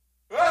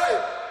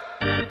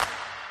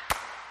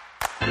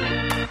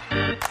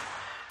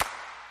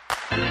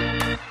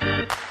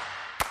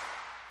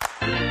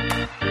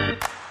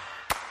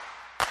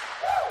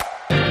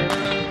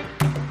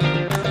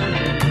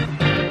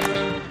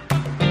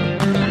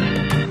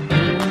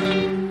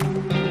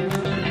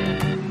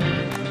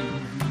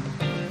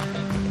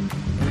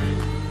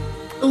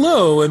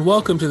Hello and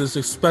welcome to this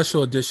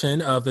special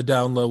edition of the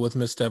Down Low with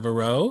Miss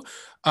Devereaux.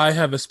 I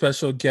have a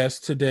special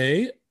guest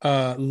today,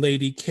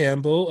 Lady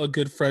Campbell, a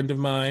good friend of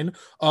mine,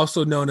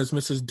 also known as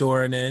Mrs.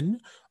 Dorinan,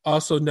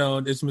 also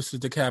known as Mrs.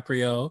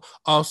 DiCaprio,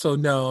 also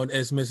known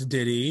as Miss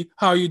Diddy.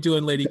 How are you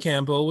doing, Lady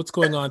Campbell? What's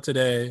going on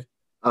today?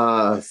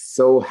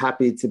 So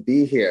happy to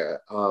be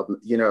here.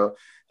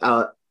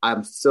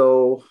 I'm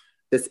so,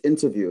 this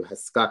interview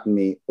has gotten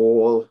me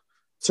all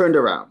turned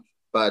around,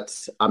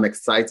 but I'm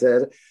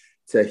excited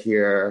to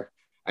hear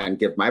and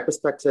give my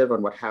perspective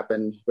on what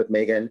happened with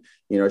Meghan.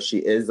 She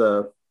is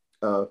a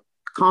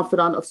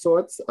confidant of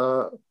sorts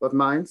of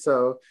mine.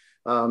 So,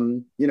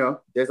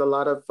 there's a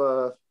lot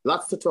of,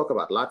 lots to talk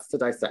about, lots to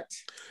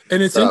dissect.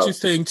 And it's So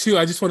interesting too.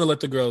 I just want to let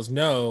the girls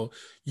know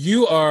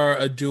you are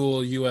a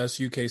dual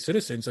US UK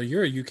citizen. So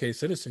you're a UK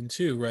citizen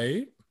too,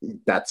 right?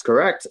 that's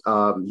correct.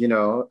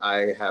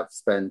 I have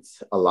spent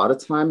a lot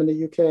of time in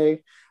the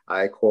UK.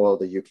 I call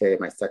the UK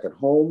my second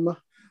home.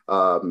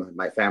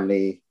 My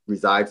family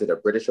resides in a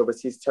British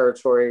overseas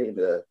territory in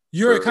the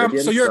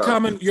Caribbean. You're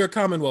a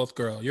Commonwealth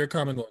girl. You're a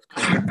Commonwealth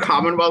girl.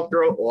 Commonwealth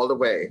girl all the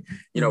way.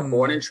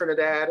 Born in Mhm.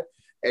 Trinidad,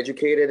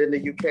 educated in the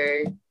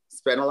UK,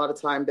 spent a lot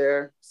of time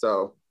there.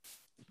 So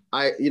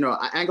I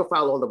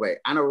Anglophile all the way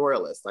and a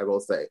royalist, I will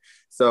say.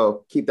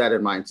 So keep that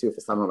in mind too for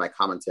some of my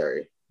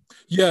commentary.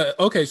 Yeah,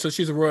 okay, so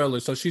she's a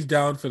royalist, so she's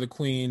down for the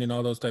queen and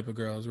all those type of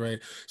girls, right?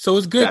 So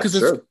it's good That's because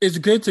it's true. it's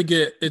good to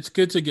get it's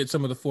good to get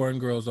some of the foreign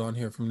girls on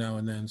here from now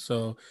and then.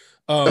 So,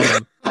 um,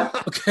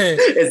 okay,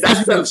 Is because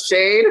that some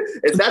shade?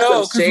 Is that some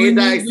no, because shade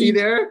that I see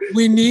there?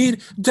 we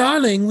need,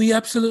 darling. We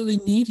absolutely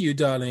need you,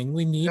 darling.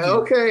 We need you.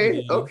 Okay,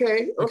 Sweetie. okay,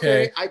 Okay,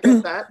 okay. I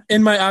get that.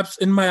 in my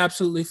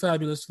absolutely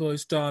fabulous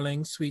voice,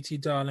 darling, sweetie,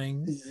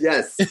 darling.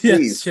 Yes, Yes,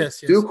 please yes,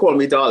 do yes. call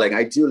me darling.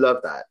 I do love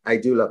that. I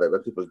do love it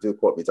when people do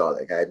call me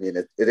darling. I mean,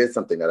 it is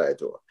something that I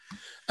adore.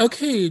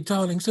 Okay,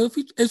 darling. So if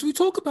we as we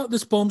talk about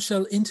this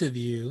bombshell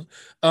interview,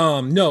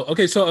 no,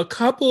 okay, so a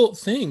couple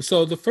things.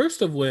 So the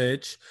first of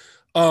which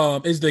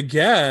is the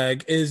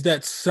gag is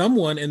that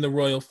someone in the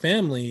royal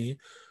family,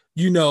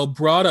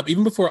 brought up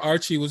even before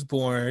Archie was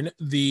born,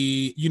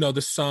 the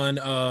son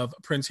of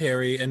Prince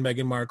Harry and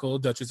Meghan Markle,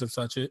 Duchess of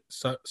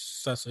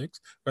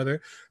Sussex,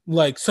 rather,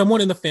 like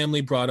someone in the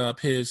family brought up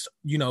his,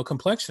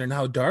 complexion and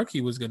how dark he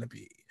was going to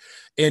be.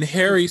 And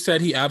Harry said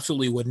he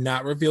absolutely would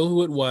not reveal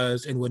who it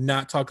was and would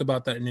not talk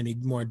about that in any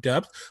more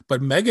depth.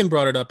 But Meghan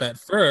brought it up at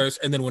first.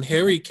 And then when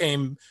Harry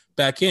came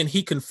back in,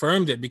 he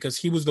confirmed it because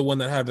he was the one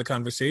that had the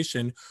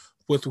conversation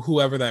with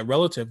whoever that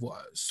relative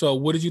was. So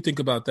what did you think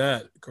about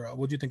that, girl?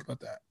 What did you think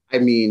about that? I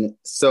mean,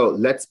 so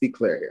let's be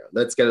clear here.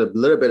 Let's get a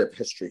little bit of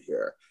history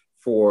here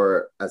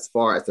for as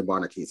far as the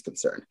monarchy is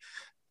concerned.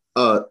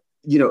 Uh,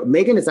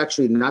 Meghan is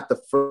actually not the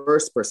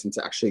first person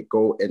to actually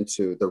go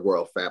into the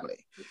royal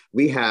family.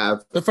 We have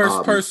The the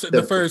first person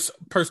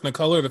of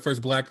color, the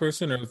first black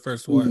person, or the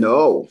first what?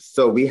 no.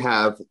 So we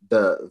have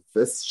the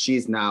this.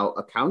 She's now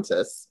a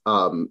countess,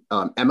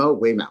 Emma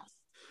Weymouth.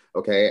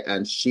 Okay,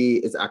 and she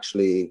is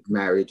actually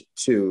married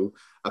to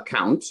a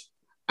count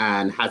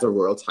and has a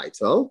royal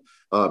title.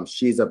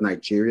 She's of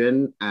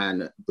Nigerian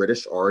and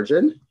British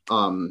origin,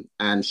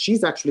 and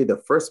she's actually the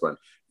first one.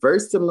 Very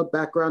similar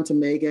background to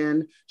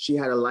Megan. She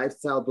had a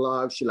lifestyle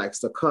blog. She likes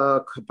to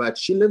cook, but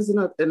she lives in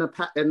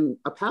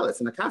a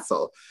palace in a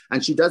castle,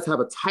 and she does have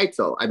a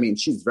title. I mean,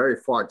 she's very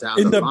far down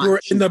the line.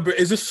 She's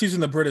in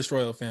the British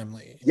royal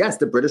family? Yes,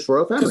 the British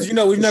royal Because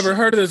family. we've So never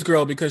heard of this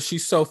girl because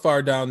she's so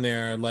far down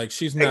there. Like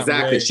she's not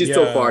exactly. way, She's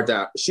so far yeah.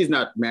 down. She's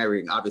not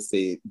marrying,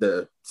 obviously,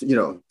 the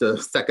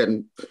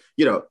second,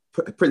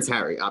 Prince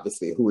Harry,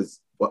 obviously, who is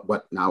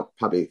what now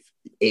probably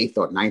eighth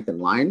or ninth in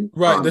line.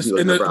 Right. He This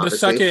was and never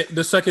obviously.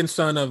 the second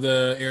son of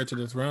the heir to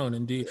the throne,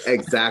 indeed.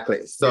 Exactly.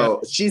 Yeah.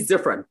 So she's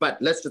different, but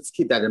let's just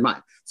keep that in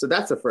mind. So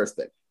that's the first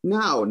thing.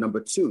 Now, number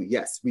two,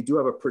 yes, we do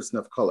have a person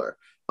of color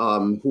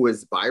who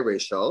is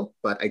biracial,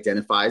 but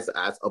identifies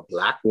as a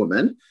Black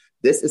woman.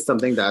 This is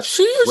something that's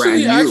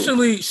brand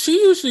new. She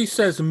usually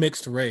says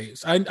mixed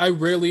race. I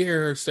rarely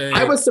hear her I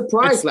say was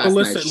surprised last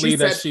night. She explicitly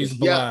that said, she's yeah,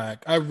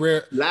 black. I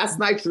rare last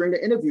night during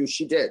the interview,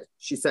 she did.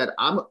 She said,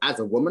 I'm as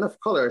a woman of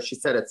color, she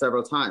said it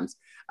several times.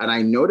 And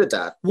I noted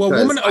that Well,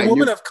 because a I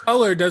woman knew of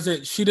color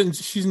doesn't. She didn't.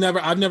 She's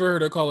never. I've never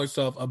heard her call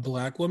herself a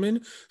black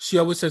woman. She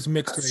always says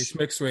mixed race, that's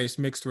mixed race,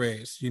 mixed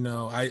race.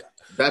 I.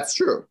 That's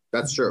true.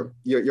 That's true.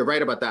 Mhm. You're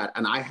right about that.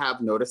 And I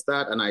have noticed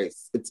that. And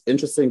it's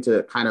interesting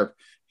to kind of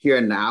hear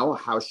now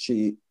how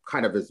she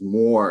kind of is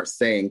more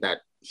saying that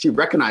she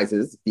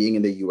recognizes being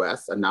in the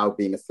US and now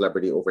being a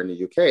celebrity over in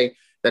the UK,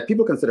 that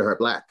people consider her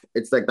Black.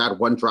 It's like that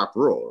one drop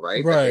rule,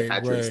 right? That they Right.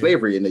 had during Right.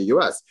 slavery in the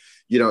US.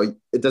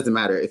 It doesn't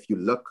matter if you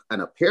look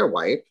and appear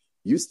white,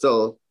 you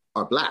still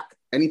are Black.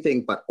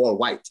 Anything but all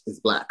white is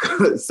Black.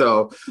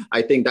 So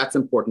I think that's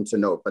important to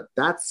note. But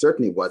that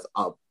certainly was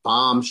a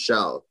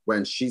bombshell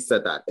when she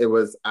said that. It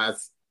was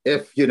as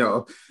if,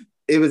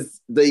 it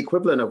was the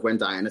equivalent of when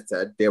Diana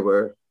said there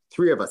were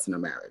three of us in a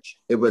marriage.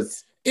 It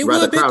was It was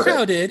rather a bit crowded.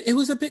 crowded. It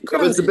was a bit It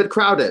was a crowded. bit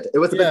crowded. It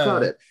was a bit Yeah.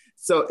 crowded.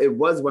 So it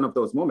was one of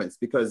those moments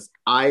because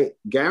I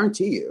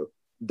guarantee you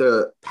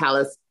the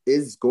palace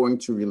is going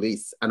to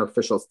release an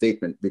official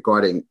statement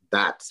regarding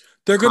that.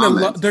 They're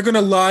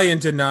gonna lie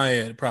and deny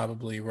it,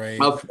 probably, right?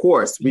 Of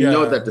course, we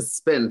know that the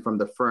spin from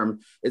the firm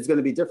is going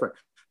to be different,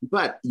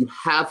 but you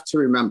have to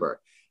remember.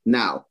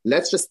 Now,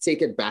 let's just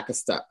take it back a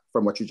step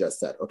from what you just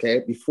said, okay?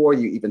 Before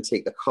you even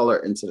take the color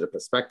into the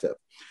perspective.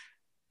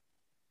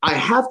 I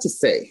have to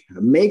say,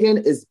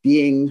 Meghan is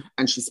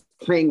and she's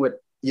playing with,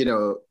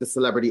 the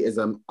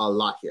celebrityism a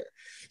lot here.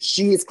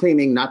 She is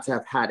claiming not to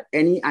have had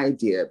any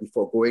idea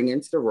before going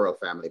into the royal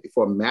family,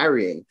 before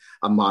marrying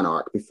a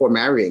monarch, before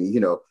marrying,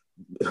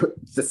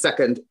 the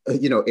second,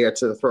 heir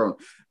to the throne,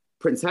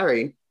 Prince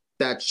Harry,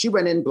 that she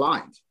went in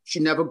blind. She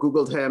never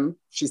Googled him,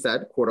 she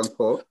said, quote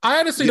unquote. I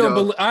honestly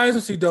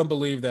don't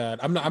believe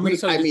that. I'm going to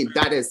tell you. I mean,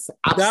 that is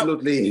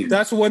absolutely.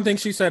 That's one thing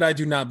she said. I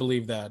do not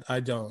believe that.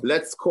 I don't.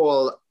 Let's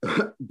call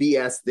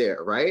BS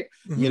there, right?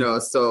 Mm-hmm.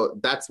 So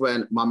that's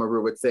when Mama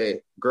Ru would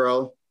say,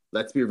 girl,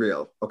 let's be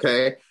real,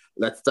 okay?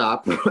 Let's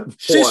stop.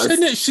 She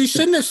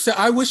shouldn't have said,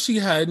 I wish she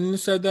hadn't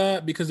said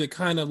that, because it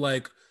kind of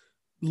like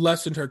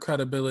lessened her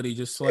credibility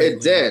just slightly.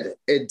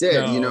 It did,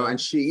 and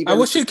she even, I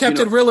wish she kept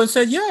it real and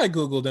said, yeah, I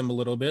Googled him a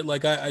little bit.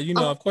 Like,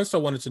 of course I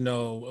wanted to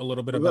know a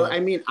little bit about, I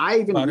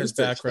even about his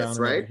background,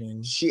 right?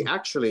 She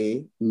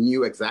actually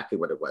knew exactly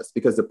what it was,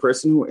 because the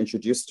person who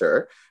introduced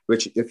her,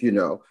 which, if you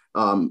know,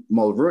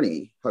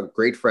 Mulrooney, her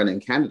great friend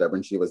in Canada,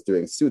 when she was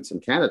doing Suits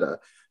in Canada,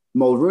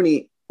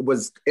 Mulrooney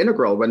was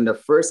integral when the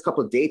first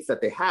couple of dates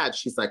that they had.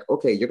 She's like,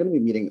 okay, you're going to be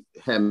meeting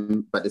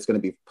him, but it's going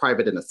to be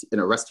private in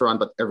a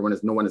restaurant, but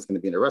no one is going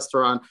to be in a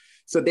restaurant.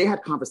 So they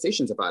had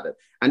conversations about it.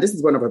 And this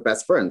is one of her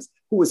best friends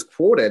who was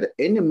quoted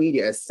in the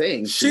media as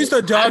saying, she's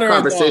the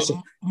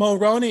daughter-in-law.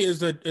 Mulroney is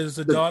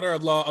the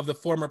daughter-in-law of the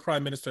former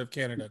Prime Minister of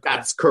Canada. Correct?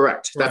 That's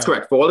correct. That's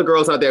correct. For all the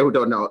girls out there who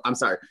don't know, I'm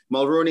sorry.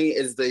 Mulroney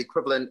is the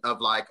equivalent of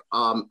like,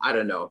 I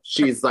don't know.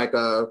 She's like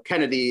a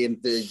Kennedy in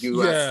the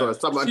U.S. or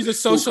someone. She's a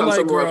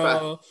socialite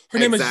girl. Her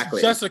name is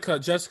Jessica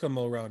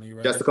Mulroney,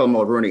 right? Jessica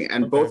Mulroney.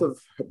 And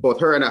both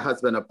her and her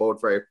husband are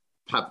both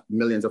have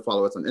millions of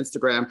followers on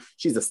Instagram.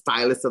 She's a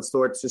stylist of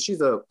sorts. So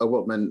she's a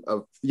woman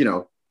of,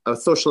 a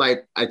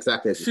socialite.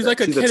 Exactly. She's like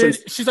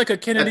a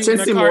Kennedy.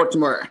 Tinsley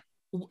Mortimer.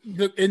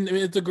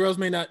 The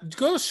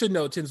girls should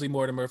know Tinsley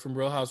Mortimer from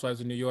Real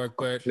Housewives of New York,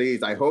 but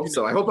please, I hope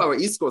so. I hope our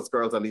East Coast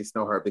girls at least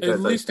know her, because at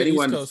least the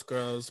East Coast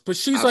girls. But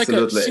she'd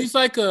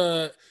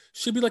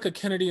be like a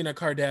Kennedy and a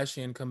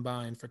Kardashian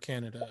combined for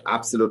Canada.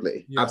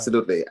 Absolutely.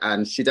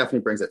 And she definitely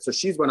brings it. So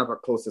she's one of her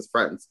closest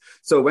friends.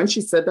 So when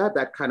she said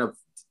that kind of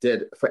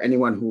did, for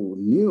anyone who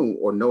knew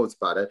or knows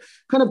about it,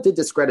 kind of did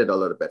discredit a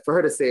little bit. For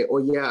her to say, oh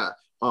yeah,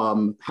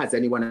 has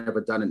anyone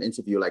ever done an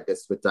interview like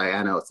this with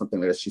Diana or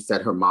something like that? She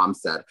said her mom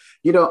said,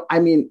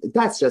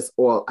 that's just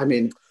all. I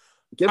mean,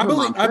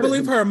 I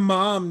believe her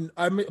mom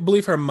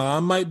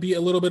might be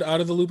a little bit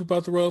out of the loop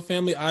about the royal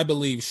family. I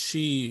believe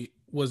she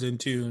was in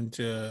tune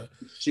to.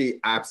 She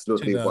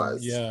absolutely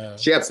was. Yeah,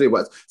 she absolutely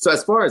was. So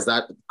as far as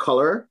that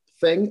color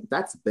thing,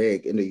 that's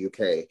big in the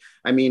UK.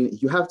 I mean,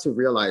 you have to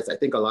realize, I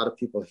think a lot of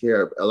people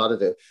here,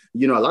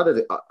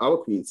 our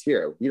queens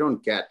here, we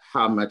don't get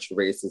how much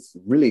race is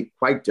really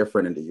quite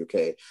different in the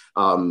UK.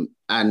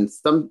 And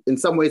in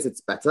some ways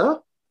it's better,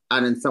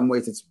 and in some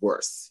ways it's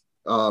worse.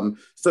 So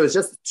it's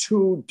just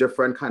two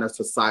different kind of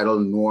societal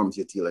norms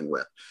you're dealing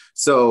with.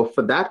 So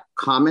for that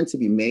comment to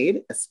be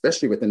made,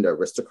 especially within the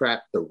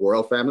aristocrat, the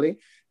royal family,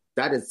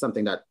 that is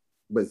something that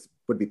would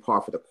be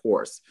par for the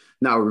course.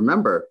 Now,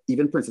 remember,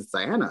 even Princess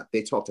Diana,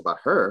 they talked about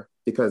her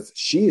because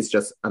she's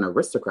just an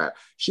aristocrat.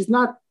 She's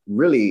not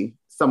really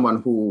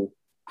someone who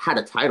had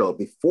a title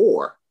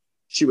before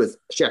she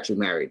actually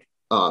married.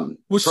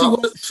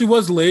 She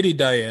was Lady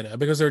Diana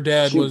because her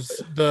dad was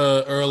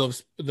the Earl of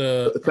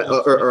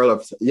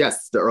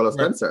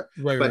Spencer.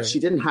 But she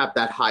didn't have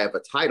that high of a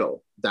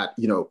title that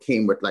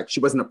came with, like,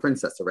 she wasn't a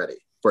princess already,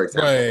 for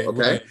example.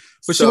 Right.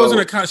 But she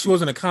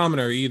wasn't a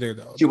commoner either,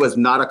 though. She was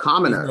not a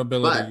commoner.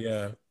 Nobility,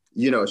 but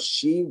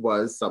she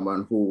was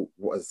someone who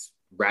was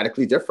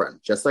radically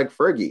different, just like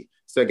Fergie.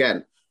 So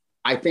again,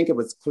 I think it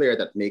was clear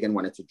that Meghan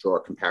wanted to draw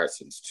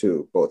comparisons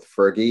to both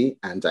Fergie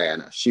and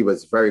Diana. She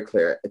was very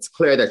clear. It's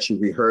clear that she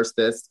rehearsed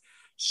this.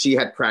 She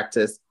had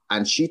practiced,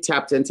 and she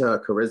tapped into her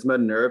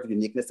charisma, nerve,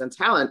 uniqueness, and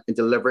talent in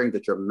delivering the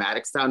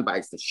dramatic sound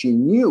bites that she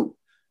knew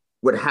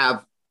would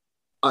have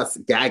us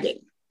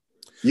gagging.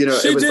 She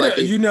was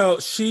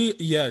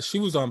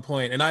on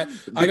point. And I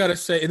gotta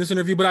say in this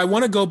interview, but I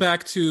want to go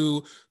back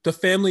to the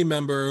family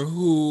member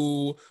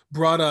who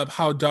brought up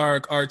how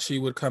dark Archie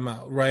would come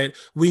out, right?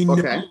 We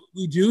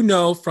do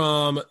know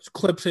from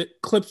clips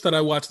that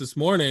I watched this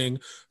morning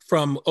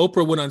from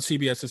Oprah went on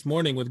CBS this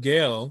morning with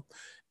Gail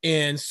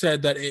and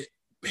said that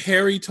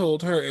Harry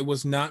told her it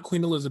was not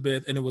Queen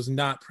Elizabeth and it was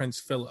not Prince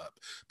Philip,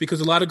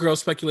 because a lot of girls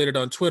speculated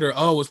on Twitter, it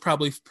was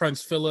probably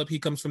Prince Philip. He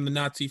comes from the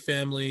Nazi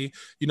family,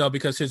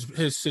 because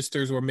his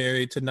sisters were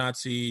married to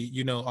Nazi,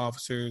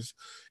 officers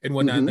and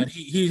whatnot. Mm-hmm. That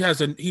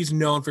he's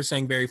known for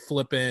saying very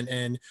flippant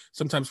and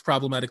sometimes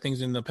problematic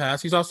things in the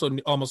past. He's also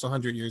almost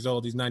 100 years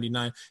old. He's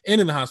 99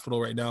 and in the hospital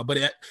right now. But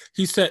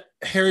he said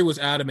Harry was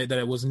adamant that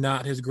it was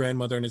not his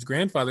grandmother and his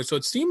grandfather. So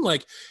it seemed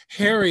like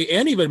Harry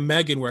and even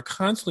Meghan were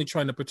constantly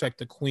trying to protect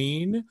the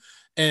Queen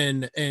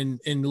and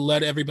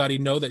let everybody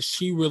know that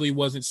she really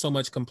wasn't so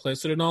much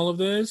complicit in all of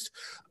this.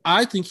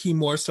 I think he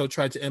more so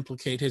tried to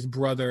implicate his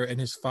brother and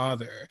his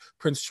father,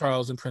 Prince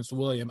Charles and Prince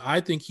William. I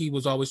think he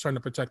was always trying to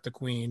protect the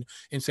Queen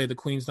and say the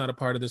Queen's not a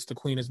part of this. The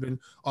Queen has been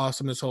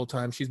awesome this whole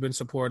time. She's been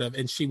supportive,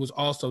 and she was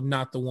also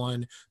not the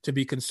one to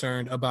be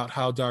concerned about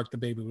how dark the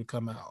baby would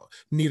come out.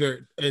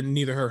 Neither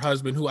her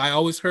husband, who I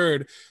always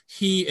heard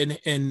he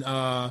and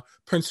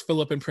Prince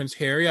Philip and Prince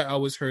Harry, I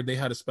always heard they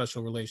had a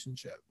special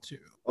relationship too.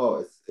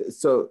 Oh,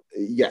 so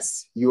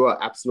yes, you are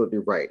absolutely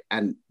right.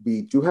 And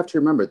we do have to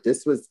remember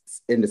this was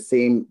in the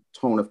same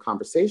tone of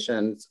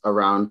conversations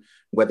around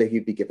whether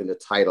he'd be given the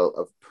title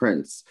of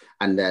prince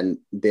and then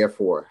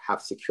therefore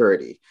have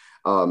security.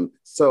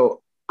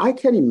 So I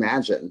can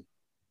imagine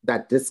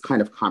that this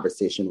kind of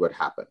conversation would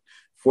happen.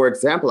 For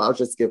example, I'll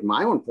just give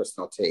my own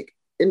personal take.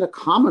 In the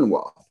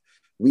Commonwealth,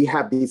 we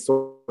have these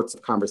sorts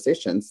of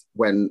conversations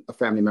when a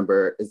family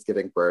member is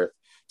giving birth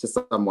to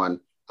someone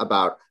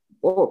about,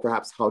 oh,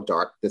 perhaps how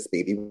dark this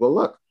baby will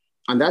look.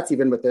 And that's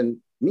even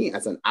within me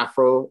as an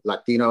Afro,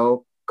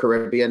 Latino,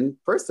 Caribbean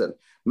person.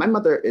 My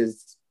mother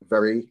is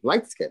very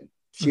light-skinned.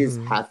 She's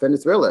half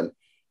Venezuelan.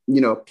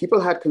 You know,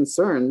 people had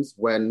concerns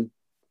when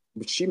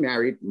she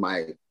married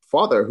my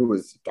father, who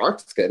was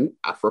dark-skinned,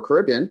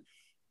 Afro-Caribbean,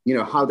 you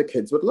know, how the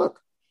kids would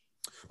look.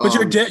 But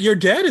your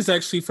dad is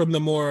actually from the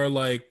more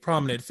like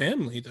prominent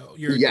family, though.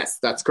 Yes,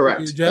 that's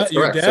correct.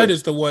 Your dad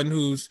is the one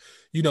who's,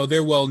 you know,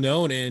 they're well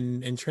known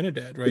in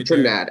Trinidad, right? In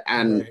Trinidad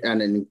and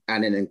in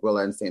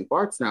Anguilla and St.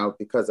 Bart's now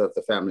because of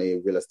the family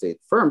real estate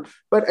firm.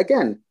 But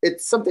again,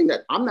 it's something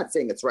that I'm not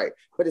saying it's right,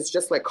 but it's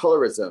just like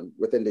colorism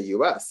within the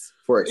U.S.,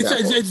 for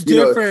example. It's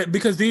different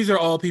because these are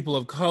all people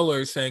of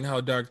color saying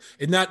how dark,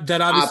 and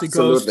that obviously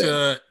goes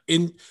to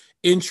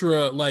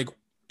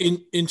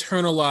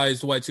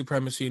internalized white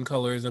supremacy and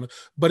colorism,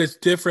 but it's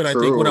different. True.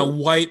 I think when a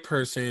white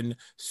person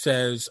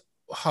says,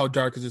 how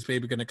dark is this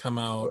baby going to come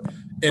out?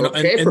 And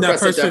that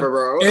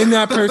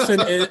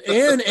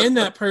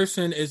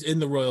person is in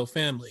the royal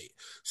family.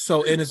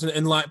 So, and it's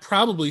in line,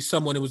 probably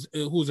someone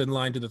who's in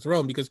line to the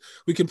throne, because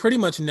we can pretty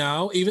much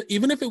now,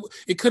 even if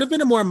it could have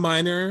been a more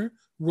minor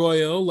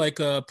royal, like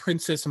a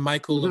Princess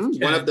Michael of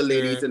Kent, one of the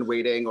ladies in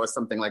waiting or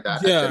something like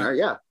that. Yeah. At dinner.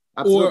 Yeah.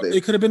 Absolutely. Or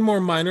it could have been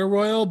more minor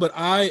royal, but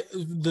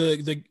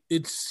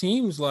it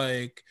seems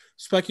like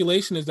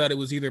speculation is that it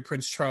was either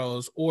Prince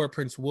Charles or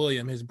Prince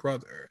William, his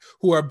brother,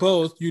 who are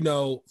both, you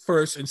know,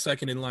 first and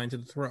second in line to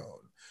the throne.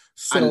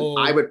 So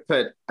I would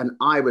put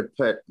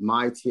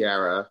my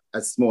tiara,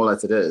 as small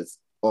as it is,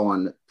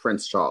 on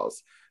Prince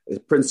Charles.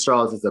 Prince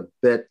Charles is a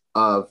bit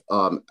of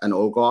an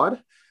old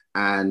god,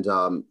 and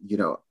you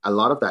know, a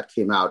lot of that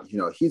came out. You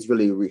know, he's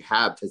really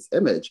rehabbed his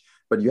image,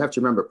 but you have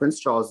to remember Prince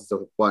Charles is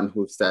the one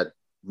who said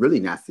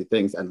really nasty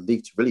things and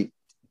leaked really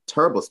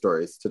terrible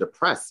stories to the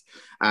press.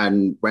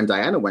 And when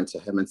Diana went to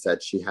him and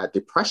said she had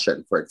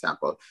depression, for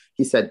example,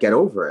 he said, get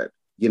over it,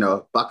 you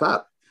know, buck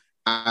up,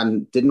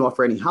 and didn't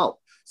offer any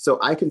help. So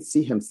I can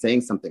see him saying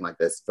something like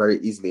this very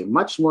easily,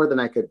 much more than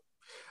I can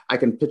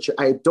picture.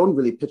 I don't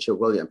really picture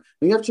William.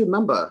 And you have to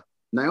remember,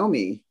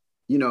 Naomi,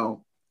 you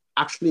know,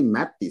 actually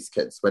met these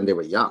kids when they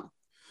were young.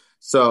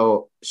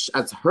 So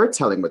as her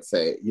telling would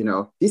say, you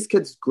know, these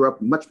kids grew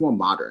up much more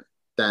modern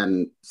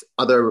than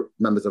other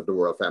members of the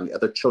royal family,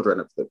 other children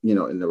of the, you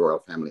know, in the royal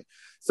family.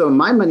 So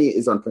my money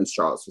is on Prince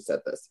Charles, who said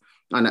this.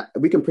 And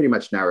we can pretty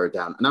much narrow it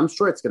down. And I'm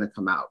sure it's going to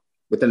come out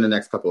within the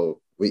next couple of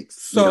weeks.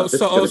 So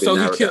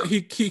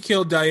he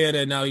killed Diana,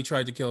 and now he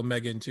tried to kill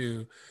Meghan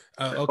too.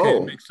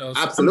 Makes sense.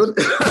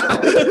 Absolutely.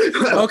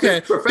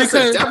 Okay,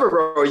 Professor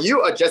Devereaux, you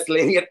are just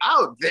laying it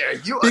out there.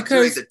 You are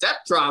doing the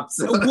death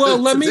drops. Well,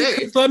 let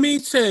me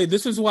say,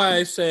 this is why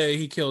I say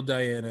he killed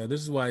Diana.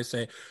 This is why I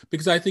say,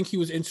 because I think he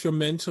was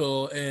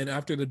instrumental in,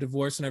 after the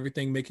divorce and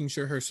everything, making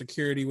sure her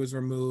security was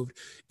removed,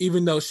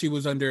 even though she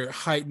was under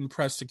heightened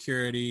press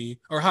security,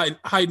 or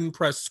heightened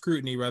press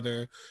scrutiny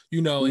rather,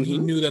 you know, and he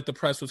knew that the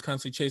press was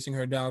constantly chasing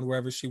her down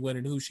wherever she went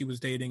and who she was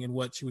dating and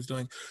what she was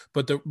doing.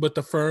 But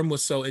the firm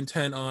was so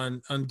intent on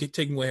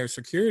taking away her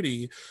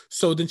security.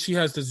 So then she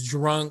has this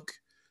drunk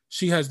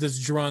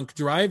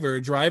driver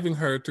driving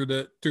her through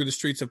the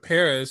streets of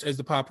Paris as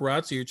the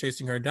paparazzi are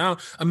chasing her down.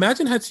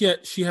 Imagine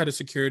she had a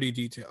security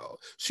detail.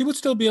 She would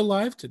still be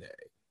alive today.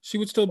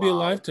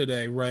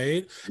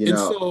 Right?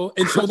 So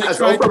they as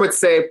Oprah would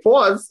say,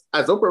 pause.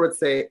 As Oprah would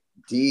say,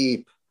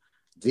 deep,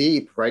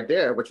 right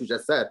there, what you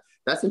just said.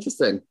 That's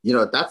interesting. You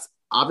know, that's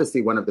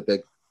obviously one of the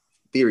big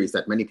theories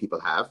that many people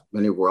have,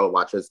 many royal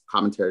watchers,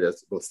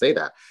 commentators will say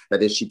that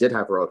if she did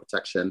have royal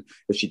protection,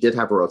 if she did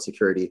have royal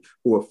security,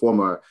 who were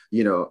former,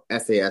 you know,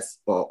 SAS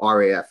or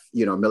RAF,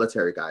 you know,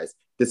 military guys,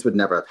 this would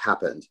never have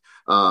happened.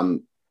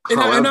 And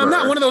I'm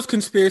not one of those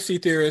conspiracy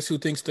theorists who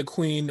thinks the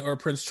Queen or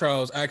Prince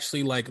Charles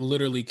actually like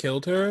literally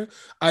killed her.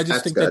 I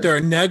just think that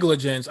their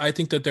negligence. I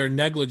think that their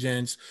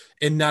negligence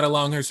in not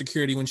allowing her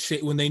security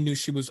when they knew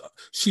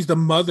she's the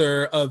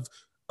mother of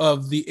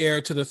the heir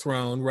to the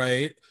throne,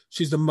 right?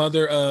 She's the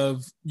mother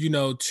of,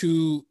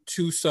 two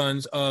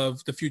sons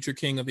of the future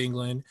king of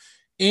England.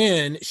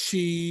 And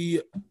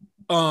she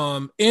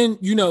and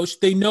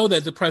they know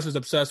that the press is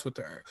obsessed with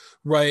her,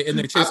 right? And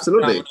they're chasing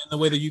her down Absolutely. in the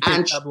way the UK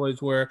And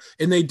tabloids were,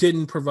 and they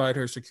didn't provide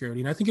her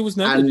security. And I think it was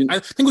negligent. and I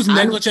think it was and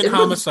negligent it was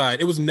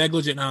homicide. It was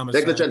negligent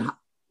homicide. negligent.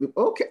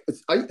 Okay.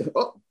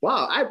 Oh,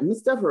 wow.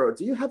 Miss Devereaux,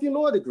 do you have your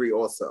law degree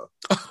also?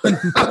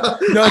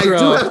 No, I do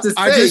girl. have to say,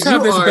 I just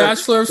have this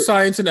Bachelor of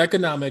Science in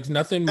Economics.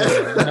 Nothing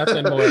more.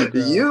 Nothing more,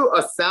 girl. You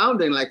are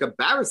sounding like a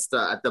barrister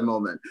at the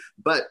moment.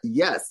 But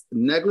yes,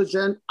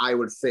 negligent, I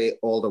would say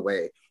all the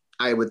way.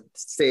 I would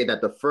say that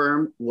the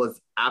firm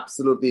was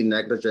absolutely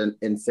negligent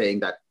in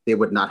saying that they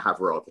would not have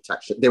royal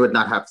protection. They would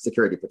not have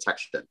security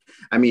protection.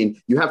 I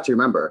mean, you have to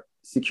remember,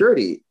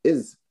 security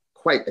is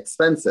quite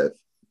expensive.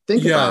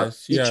 Think about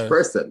each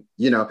person.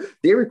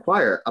 They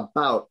require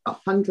about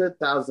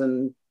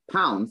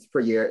 £100,000 per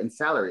year in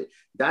salary.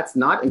 That's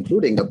not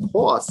including the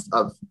cost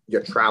of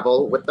your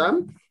travel with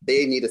them.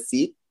 They need a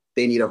seat.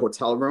 They need a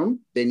hotel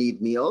room. They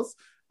need meals.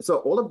 So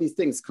all of these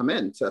things come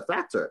into a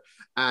factor.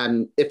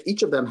 And if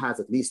each of them has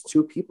at least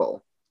two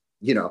people,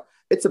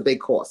 it's a big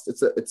cost.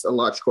 It's a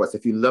large cost.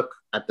 If you look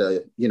at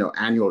the,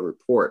 annual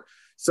report.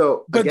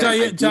 So, but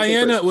again,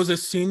 Diana was a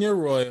senior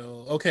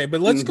royal. Okay, but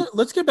let's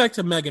get back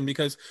to Meghan,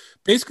 because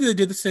basically they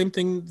did the same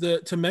thing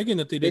to Meghan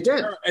that they did to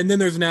her. And then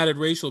there's an added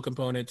racial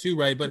component too,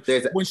 right? But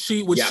when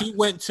she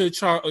went to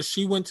Charles,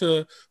 she went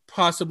to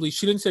possibly,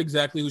 she didn't say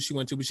exactly who she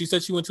went to, but she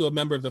said she went to a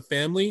member of the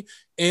family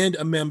and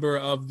a member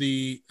of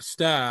the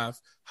staff,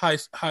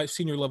 high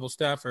senior level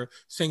staffer,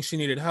 saying she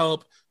needed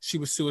help. She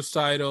was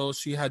suicidal.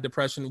 She had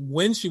depression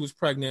when she was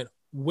pregnant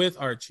with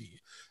Archie.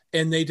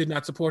 And they did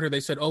not support her.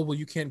 They said, oh, well,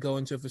 you can't go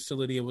into a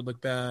facility. It would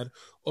look bad.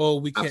 Oh,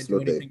 we can't do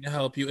anything to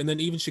help you. And then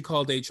even she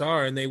called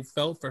HR and they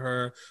felt for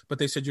her, but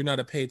they said, you're not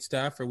a paid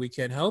staffer. We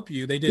can't help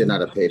you. They didn't. You're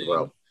not a paid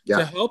role.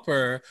 To help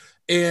her.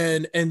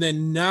 And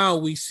then now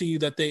we see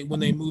that when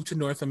they moved to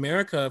North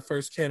America,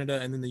 first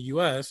Canada and then the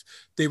US,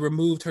 they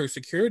removed her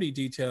security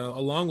detail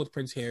along with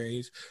Prince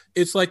Harry's.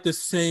 It's like the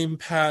same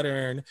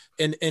pattern.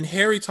 And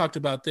Harry talked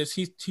about this.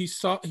 He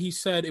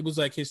said it was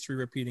like history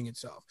repeating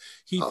itself.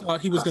 He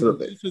thought he was going to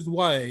lose his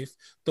wife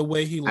the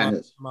way he lost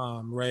his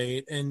mom,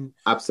 right? And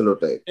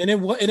absolutely. And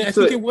I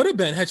think it would have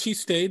been, had she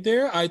stayed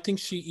there, I think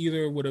she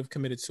either would have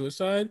committed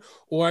suicide,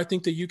 or I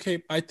think the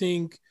UK,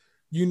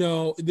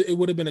 it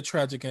would have been a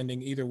tragic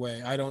ending either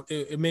way.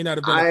 It may not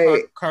have been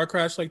a car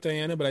crash like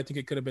Diana, but I think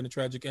it could have been a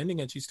tragic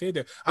ending and she stayed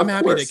there. I'm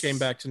happy they came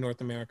back to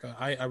North America.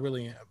 I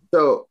really am.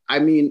 So,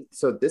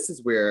 so this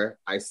is where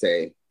I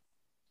say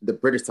the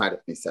British side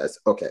of me says,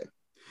 okay,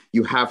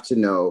 you have to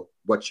know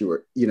what you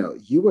were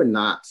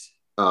not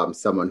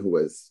someone who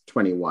was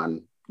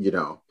 21,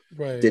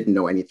 right, didn't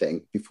know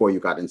anything before you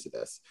got into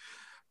this.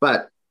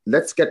 But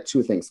let's get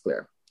two things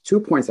clear. 2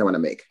 points I want to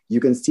make. You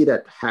can see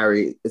that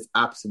Harry is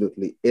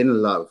absolutely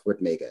in love with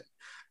Meghan,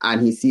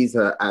 and he sees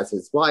her as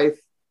his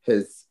wife,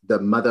 the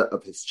mother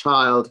of his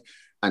child,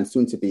 and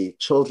soon to be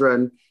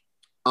children.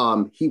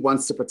 He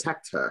wants to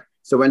protect her.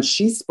 So when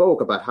she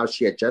spoke about how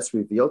she had just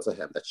revealed to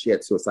him that she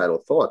had suicidal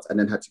thoughts and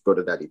then had to go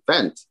to that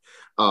event,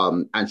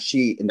 and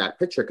she in that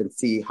picture can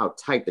see how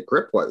tight the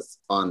grip was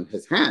on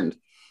his hand,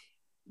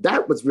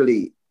 that was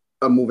really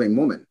a moving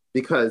moment,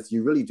 because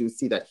you really do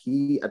see that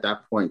he at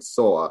that point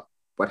saw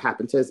what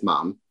happened to his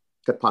mom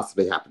could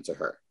possibly happen to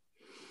her.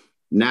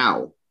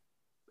 Now,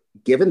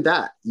 given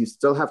that, you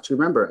still have to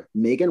remember,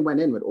 Meghan went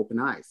in with open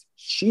eyes.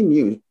 She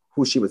knew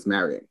who she was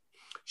marrying.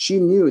 She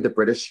knew the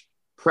British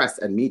press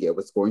and media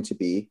was going to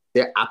be,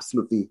 they're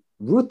absolutely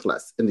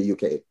ruthless in the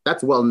UK.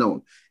 That's well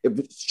known.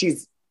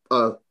 She's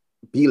a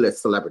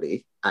B-list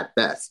celebrity at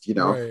best,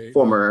 right,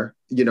 former,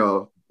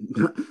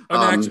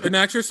 an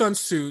actress on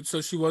Suits,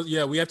 so she was.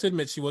 Yeah, we have to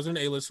admit she wasn't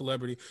an A-list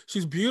celebrity.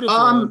 She's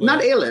beautiful.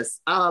 Not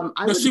A-list. No,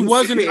 she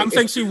wasn't. I'm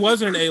saying she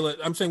wasn't an A-list.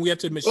 I'm saying we have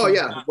to admit. She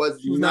was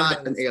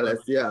not an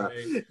A-list. Yeah,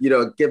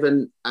 right.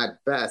 Given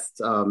at best.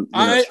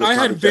 I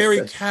had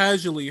very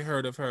casually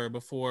heard of her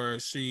before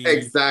she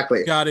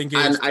got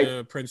engaged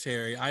to Prince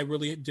Harry. I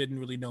really didn't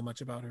really know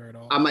much about her at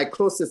all. My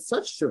closest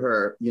touch to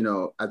her,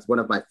 as one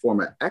of my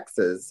former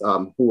exes,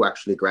 who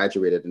actually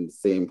graduated in the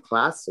same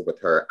class with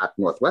her at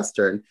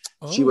Northwestern.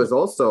 She was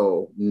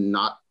also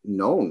not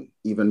known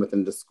even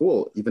within the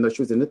school, even though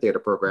she was in the theater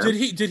program.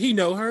 Did he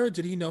know her?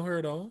 Did he know her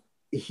at all?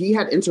 He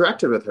had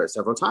interacted with her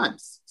several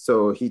times.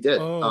 So he did.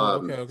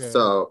 Okay.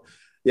 So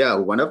yeah,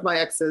 one of my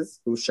exes,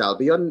 who shall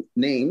be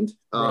unnamed,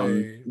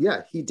 right.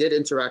 Yeah, he did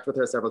interact with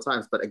her several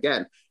times. But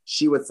again,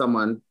 she was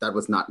someone that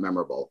was not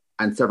memorable.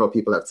 And several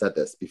people have said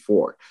this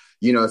before.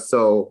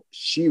 So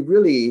she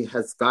really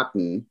has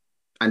gotten,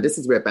 and this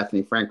is where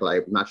Bethany Frankel,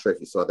 I'm not sure if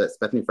you saw this,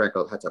 Bethany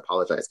Frankel had to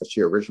apologize because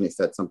she originally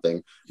said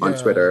something on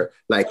Twitter,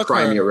 like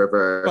Cry Me a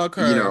River, fuck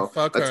her.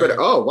 Fuck her. Twitter.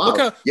 Oh,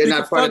 wow. You're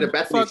not part of the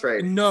Bethany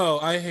train. No,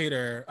 I hate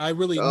her. I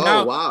really,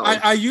 wow.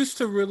 I used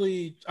to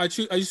really, I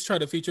used to try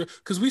to feature,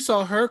 because we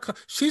saw her,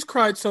 she's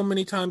cried so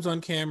many times on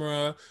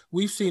camera.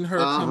 We've seen her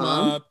come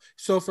up.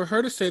 So for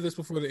her to say this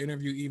before the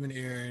interview even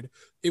aired,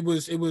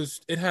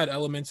 it had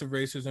elements of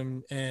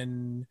racism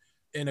and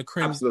in a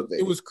cringe. It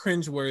Absolutely. was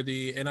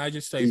cringeworthy, and I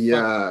just say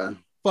Yeah.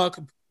 fuck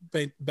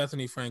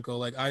Bethany Frankel.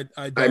 Like I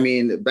I don't.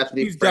 mean,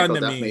 Bethany She's done Frankel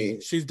to me.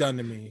 definitely, She's done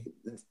to me.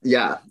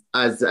 yeah.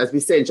 As we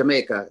say in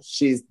Jamaica,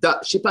 she's done.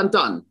 She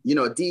done. You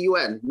know,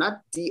 DUN, not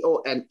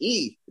DONE.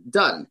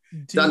 Done.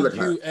 Done with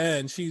her.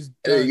 DUN. She's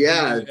done.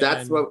 Yeah,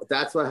 DUN.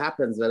 that's what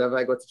happens whenever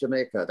I go to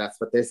Jamaica. That's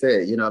what they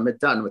say. You know, I'm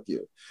done with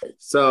you.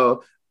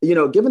 So, you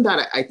know, given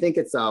that, I think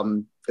it's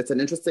an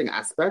interesting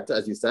aspect,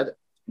 as you said,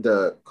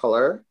 the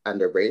color and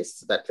the race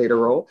that played a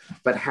role.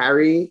 But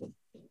Harry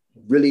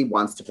really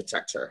wants to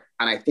protect her,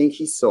 and I think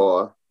he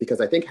saw,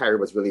 because I think Harry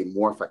was really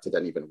more affected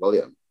than even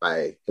William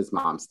by his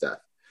mom's death.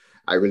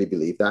 I really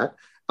believe that.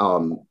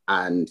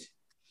 And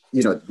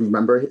you know,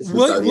 remember his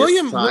rebellious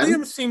William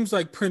time. seems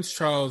like Prince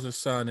Charles's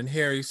son, and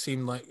Harry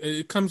seemed like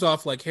it comes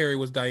off like Harry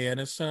was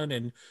Diana's son,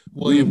 and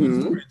William was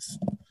Mm-hmm. Prince.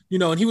 You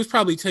know, and he was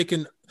probably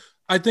taken.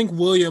 I think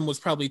William was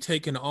probably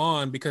taken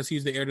on because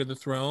he's the heir to the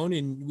throne,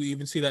 and we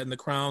even see that in The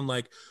Crown,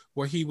 like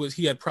where he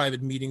had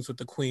private meetings with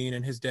the Queen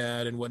and his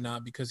dad and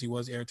whatnot because he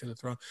was heir to the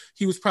throne.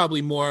 He was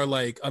probably more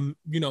like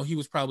you know, he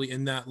was probably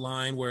in that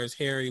line, whereas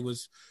Harry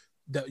was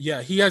that.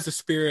 Yeah, he has a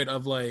spirit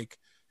of like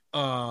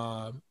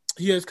uh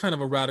he has kind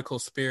of a radical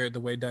spirit the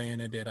way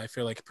Diana did. I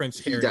feel like Prince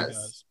He Harry does.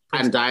 does.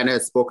 Prince And Diana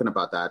has spoken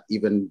about that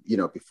even, you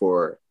know,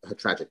 before her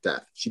tragic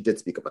death. She did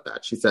speak about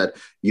that. She said,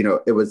 you know,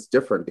 it was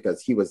different because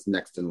he was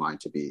next in line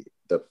to be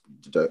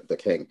the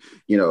king,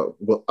 you know,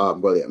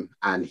 William,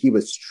 and he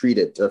was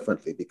treated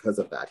differently because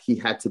of that. He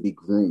had to be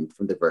groomed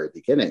from the very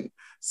beginning.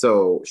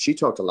 So she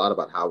talked a lot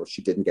about how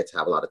she didn't get to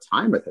have a lot of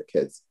time with her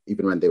kids,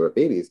 even when they were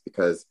babies,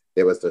 because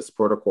there was this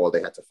protocol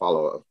they had to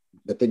follow of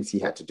the things he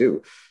had to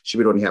do. She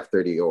would only have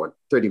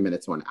 30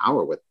 minutes or an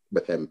hour with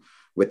him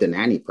with the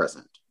nanny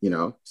present, you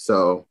know?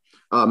 So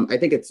I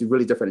think it's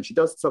really different. And she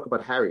does talk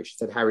about Harry. She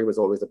said Harry was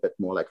always a bit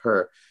more like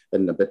her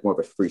and a bit more of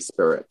a free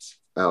spirit,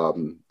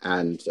 and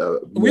we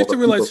more have of a to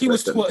realize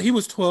people's person. he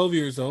was 12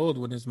 years old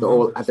when his The mom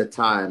old was. at the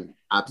time,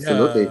 Yeah.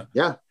 absolutely,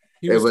 yeah.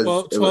 He It was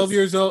was, it 12 was,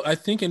 years old. I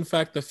think, in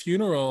fact, the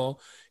funeral,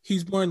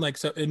 he's born like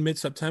in mid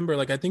September.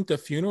 Like, I think the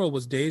funeral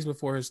was days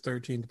before his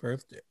 13th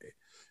birthday,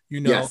 you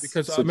know, yes.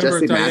 because I So remember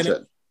just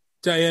imagine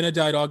Diana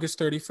died August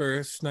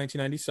 31st,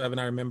 1997.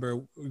 I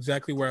remember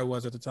exactly where I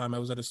was at the time. I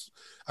was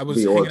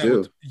we all hanging out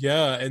with, do.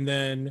 yeah. And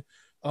then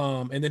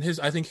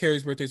I think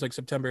Harry's birthday is like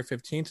September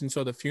 15th. And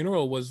so the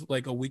funeral was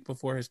like a week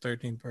before his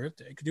 13th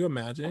birthday. Could you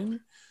imagine?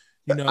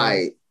 You know,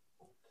 I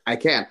I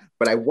can't,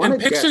 but I want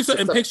to get just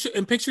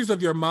and pictures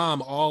of your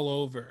mom all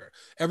over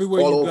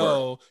everywhere all you over.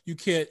 go. You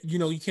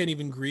can't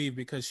even grieve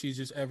because she's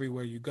just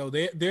everywhere you go.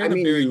 They're I in a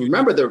mean, very you unique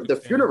remember the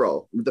circumstance.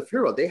 funeral. The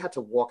funeral, they had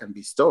to walk and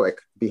be stoic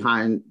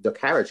behind the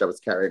carriage that was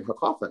carrying her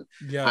coffin.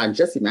 Yeah. And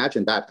just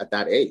imagine that at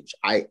that age.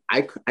 I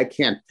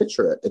can't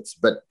picture it.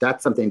 But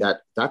that's something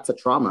that's a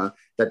trauma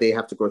that they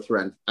have to go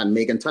through. And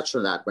Megan touched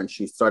on that when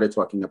she started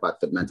talking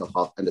about the mental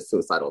health and the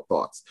suicidal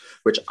thoughts,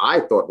 which I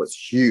thought was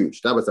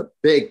huge. That was a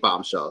big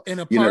bombshell. And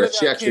a You know, part of that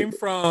she that actually,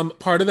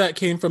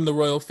 came from the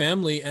royal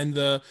family and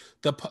the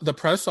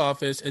press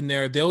office in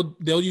there. They'll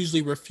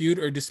usually refute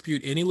or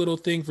dispute any little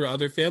thing for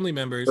other family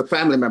members, the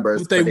family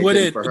members, but they but they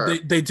didn't wouldn't. for her.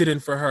 They didn't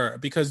for her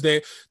because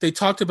they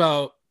talked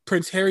about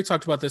Prince Harry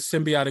talked about the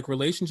symbiotic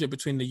relationship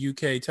between the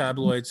UK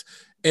tabloids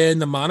and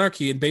the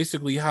monarchy, and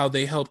basically how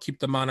they help keep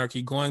the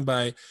monarchy going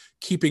by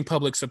keeping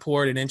public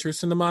support and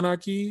interest in the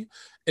monarchy.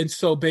 And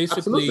so basically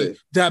Absolutely.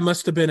 that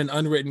must have been an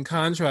unwritten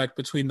contract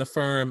between the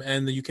firm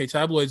and the UK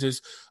tabloids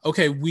is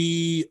okay,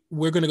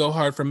 we're going to go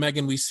hard for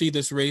Meghan. We see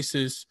this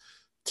racist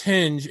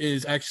tinge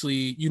is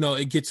actually, you know,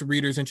 it gets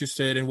readers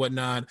interested and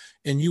whatnot,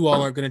 and you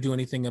all aren't going to do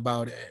anything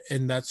about it.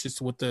 And that's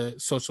just what the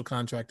social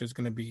contract is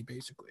going to be,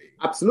 basically.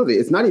 Absolutely.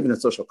 It's not even a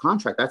social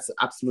contract. That's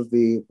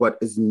absolutely what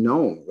is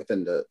known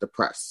within the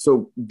press.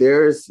 So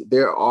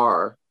there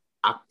are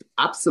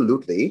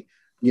absolutely,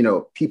 you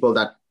know, people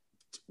that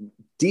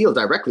deal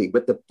directly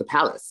with the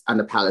palace and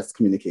the palace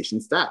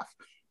communication staff,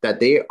 that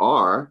they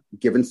are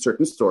given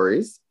certain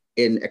stories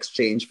in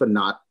exchange for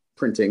not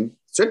printing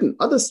certain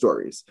other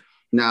stories.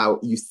 Now,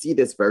 you see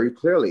this very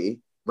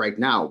clearly right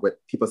now with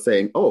people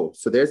saying, oh,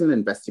 so there's an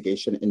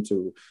investigation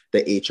into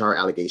the HR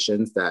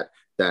allegations that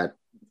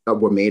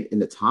were made in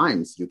the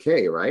Times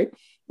UK, right?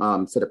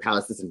 So the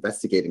palace is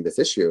investigating this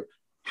issue.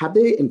 Have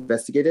they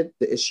investigated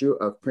the issue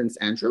of Prince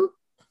Andrew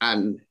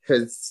and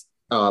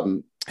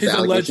the his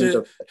allegations alleged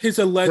of his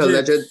alleged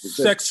the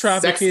sex sex?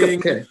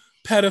 trafficking, Abs-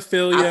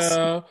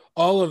 pedophilia,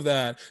 all of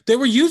that. They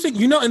were using,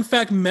 you know, in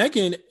fact,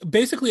 Meghan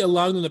basically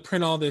allowing them to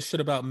print all this shit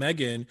about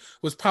Meghan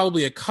was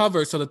probably a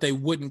cover so that they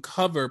wouldn't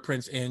cover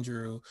Prince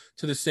Andrew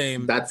to the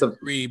same that's a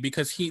degree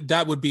because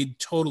that would be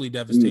totally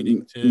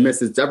devastating to.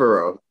 Mrs.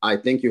 Devereaux. I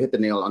think you hit the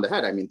nail on the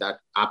head. I mean, that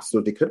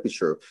absolutely could be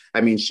true. I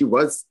mean, she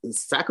was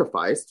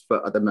sacrificed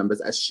for other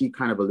members, as she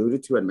kind of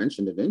alluded to and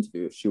mentioned in the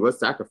interview. She was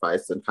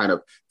sacrificed and kind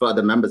of for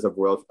other members of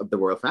the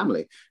royal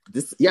family.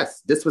 This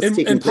was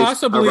taking And place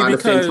possibly around the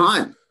same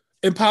time.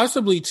 and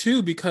possibly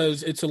too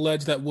because it's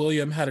alleged that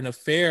William had an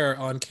affair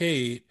on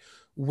Kate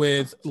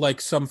with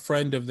like some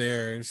friend of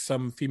theirs,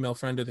 some female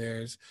friend of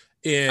theirs,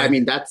 I And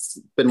mean, that's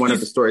been one of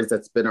the he's stories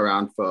that's been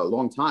around for a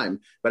long time,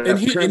 but and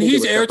apparently they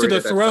he's were heir to separated the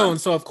at that time. throne,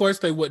 so of course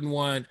they would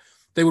want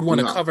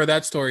to No. cover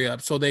that story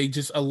up. So they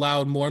just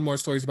allowed more and more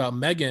stories about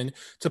Meghan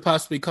to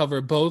possibly cover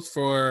both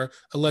for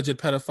alleged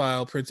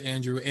pedophile Prince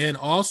Andrew and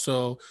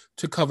also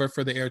to cover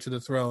for the heir to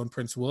the throne,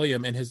 Prince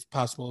William, and his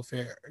possible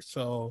affair.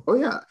 So Oh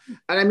yeah,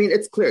 and I mean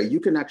it's clear you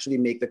can actually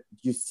make the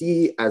you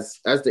see as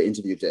the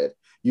interview did,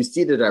 you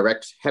see the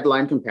direct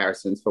headline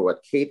comparisons for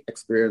what Kate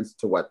experienced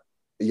to what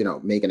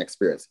Meghan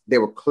experienced. They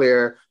were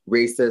clear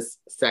racist,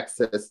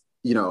 sexist,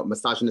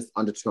 misogynist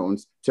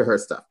undertones to her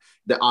stuff.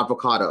 The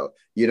avocado,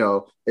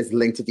 is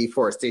linked to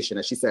deforestation,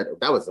 as she said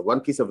that was the one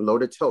piece of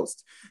loaded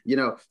toast.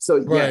 So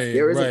yes, right,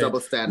 there is a right. double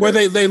Where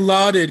standard. they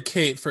lauded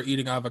Kate for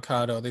eating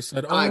avocado. They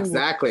said, "Oh,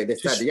 Exactly. They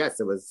said yes.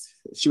 It was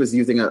she was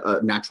using a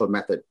natural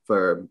method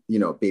for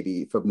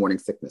baby for morning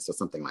sickness or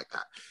something like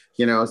that.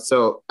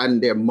 So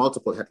and there are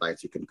multiple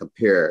headlines you can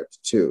compare it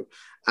to,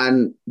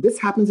 and this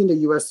happens in the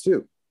U.S.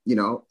 too.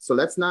 So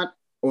let's not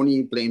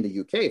only blame the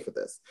UK for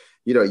this.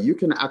 You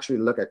can actually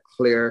look at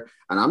clear,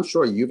 and I'm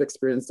sure you've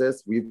experienced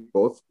this. We've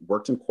both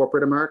worked in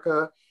corporate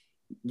America.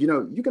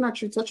 You can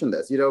actually touch on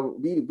this.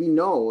 We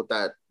know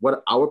that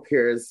what our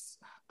peers,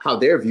 how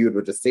they're viewed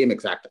with the same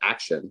exact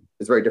action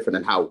is very different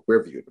than how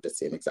we're viewed with the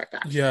same exact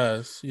action.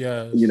 yes, You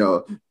yes."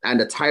 know, and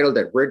the title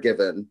that we're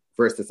given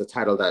versus the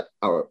title that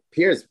our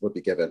peers would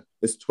be given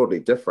is totally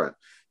different.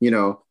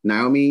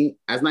 Naomi,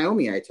 as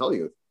Naomi, I tell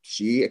you,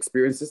 she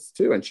experiences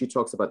too, and she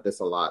talks about this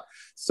a lot.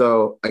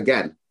 So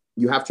again,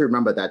 you have to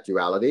remember that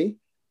duality,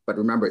 but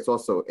remember it's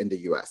also in the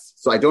US.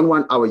 So I don't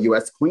want our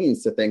US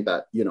queens to think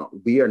that,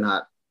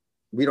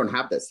 we don't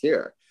have this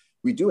here.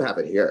 We do have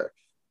it here,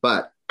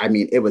 but I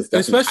mean, it was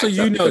definitely Especially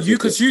hyped up because we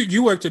because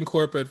you worked in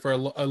corporate for a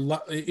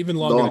lot, even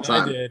longer long than I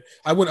time. did.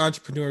 I went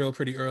entrepreneurial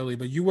pretty early,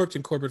 but you worked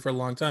in corporate for a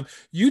long time.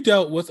 You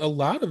dealt with a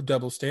lot of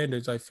double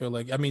standards, I feel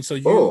like. I mean, so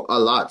you Oh, a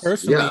lot.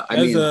 personally, Yeah. I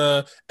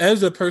mean,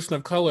 as a person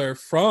of color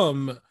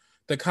from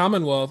the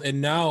Commonwealth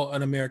and now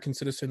an American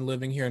citizen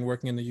living here and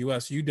working in the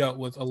US, you dealt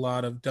with a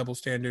lot of double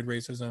standard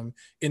racism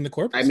in the I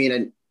corporate mean, sphere.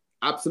 and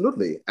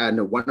absolutely.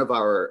 And one of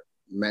our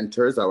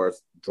mentors, our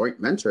joint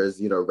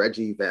mentors,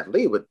 Reggie Van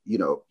Lee would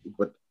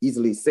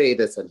easily say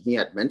this, and he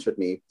had mentored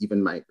me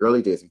even my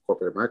early days in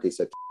corporate America. He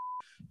said,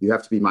 "You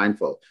have to be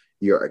mindful.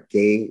 You're a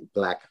gay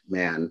Black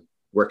man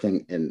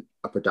working in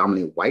a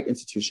predominantly white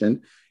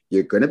institution.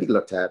 You're going to be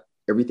looked at.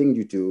 Everything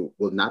you do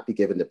will not be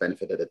given the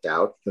benefit of the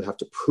doubt. You'll have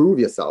to prove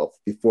yourself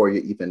before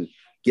you're even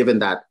given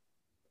that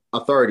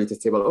authority to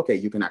say, well, okay,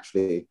 you can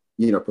actually,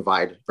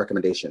 provide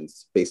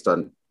recommendations based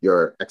on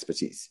your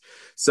expertise."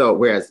 So,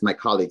 whereas my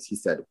colleagues, he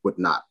said, would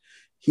not.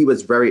 He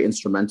was very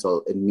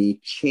instrumental in me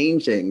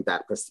changing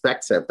that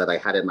perspective that I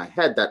had in my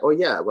head that, oh,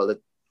 yeah, well,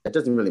 it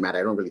doesn't really matter.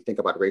 I don't really think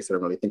about race. I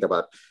don't really think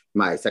about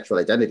my sexual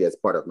identity as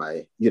part of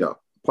my,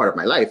 part of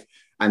my life.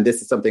 And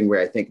this is something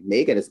where I think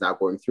Meghan is now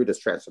going through this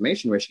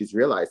transformation where she's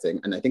realizing,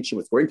 and I think she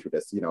was going through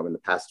this, in the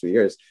past 2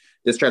 years,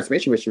 this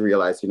transformation where she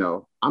realized,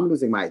 I'm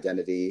losing my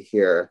identity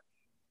here.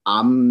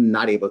 I'm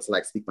not able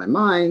to speak my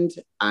mind.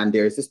 And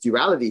there's this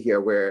duality here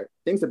where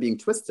things are being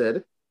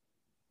twisted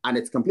and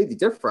it's completely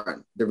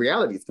different. The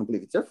reality is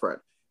completely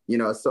different.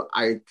 So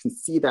I can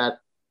see that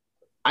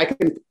I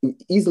can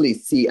easily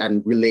see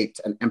and relate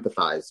and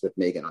empathize with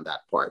Meghan on that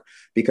part.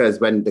 Because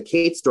when the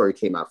Kate story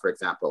came out, for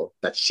example,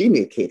 that she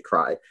made Kate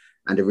cry,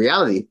 and the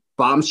reality,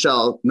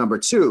 bombshell number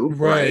two,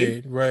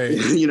 right? Right, right.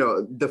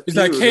 The Is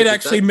that feud Kate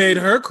actually made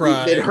her made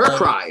cry her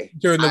cry.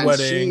 during the And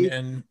wedding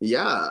and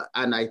yeah,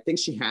 and I think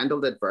she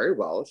handled it very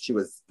well. She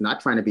was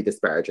not trying to be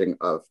disparaging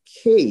of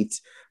Kate,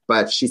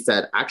 but she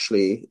said,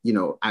 actually,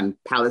 and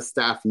Palace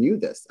staff knew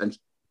this. And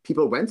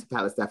people went to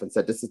Palace staff and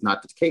said, this is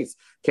not the case.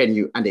 Can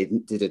you? And they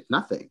did it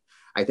nothing.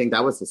 I think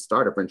that was the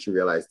start of when she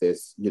realized there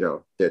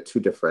are two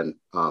different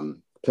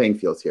playing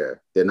fields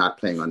here. They're not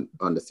playing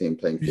on the same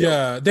playing field.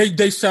 yeah,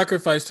 they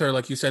sacrificed her,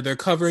 like you said. They're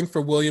covering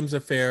for William's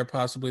affair,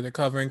 possibly. They're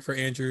covering for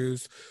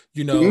Andrew's,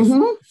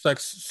 Mm-hmm.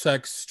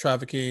 sex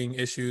trafficking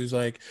issues.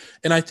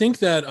 And I think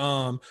that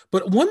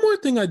but one more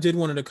thing I did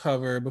wanted to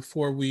cover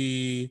before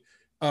we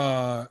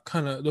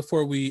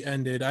before we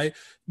ended.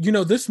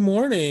 This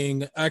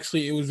morning,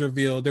 actually, it was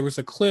revealed there was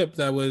a clip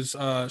that was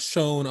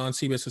shown on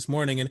CBS this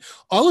morning, and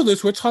all of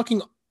this we're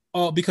talking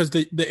because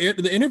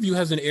the interview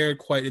hasn't aired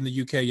quite in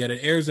the UK yet. It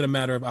airs in a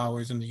matter of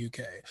hours in the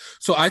UK.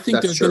 So I think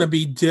That's there's going to true.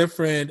 be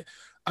different.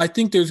 I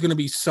think there's going to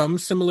be some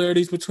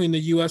similarities between the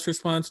US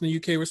response and the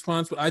UK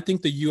response, but I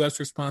think the US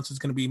response is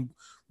going to be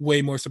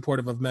way more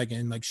supportive of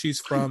Meghan. Like she's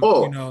from,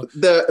 Oh,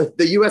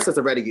 the U.S. has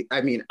already.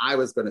 I mean, I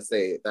was going to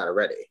say that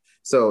already.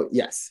 So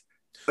yes,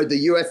 the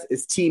U.S.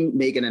 is team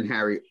Meghan and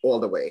Harry all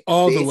the way.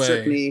 all the They way,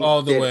 certainly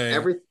all the did way.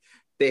 every.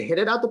 They hit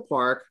it out the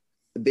park.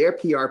 Their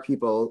PR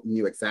people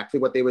knew exactly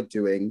what they were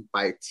doing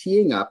by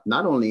teeing up.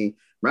 Not only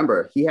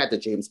remember he had the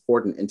James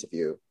Corden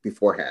interview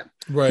beforehand,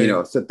 Right,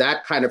 so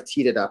that kind of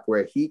teed it up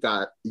where he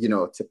got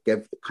to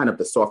give kind of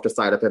the softer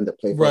side of him, the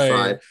playful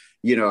right.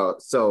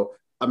 side. So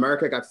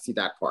America got to see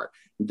that part.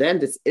 Then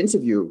this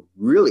interview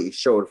really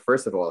showed,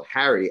 first of all,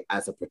 Harry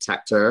as a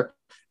protector,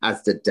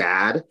 as the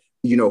dad,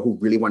 who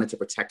really wanted to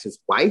protect his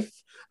wife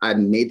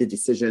and made the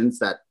decisions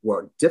that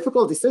were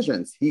difficult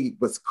decisions. He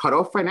was cut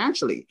off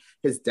financially.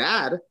 His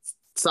dad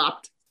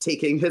stopped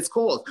taking his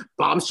calls.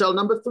 Bombshell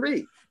number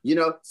 3.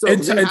 So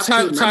and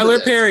Tyler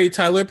Perry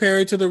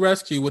to the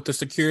rescue with the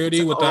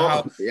security with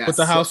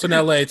the house in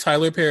LA.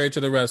 Tyler Perry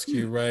to the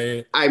rescue,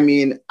 right? I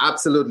mean,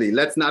 absolutely.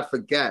 Let's not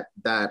forget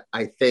that.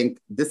 I think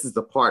this is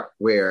the part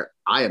where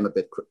I am a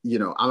bit,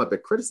 I'm a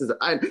bit criticized.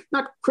 I'm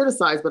not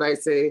criticized, but I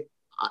say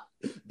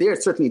they are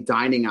certainly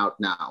dining out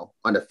now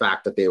on the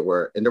fact that they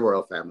were in the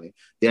royal family.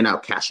 They're now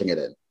cashing it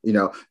in,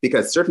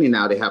 because certainly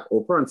now they have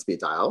Oprah on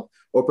speed dial.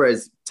 Oprah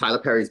is Tyler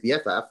Perry's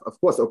BFF.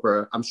 Of course,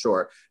 Oprah, I'm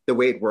sure the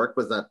way it worked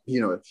was that,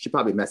 she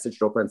probably messaged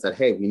Oprah and said,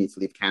 hey, we need to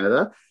leave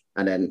Canada.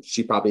 And then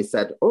she probably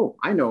said, oh,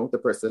 I know the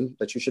person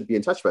that you should be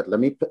in touch with. Let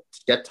me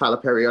get Tyler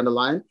Perry on the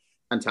line.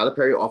 And Tyler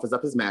Perry offers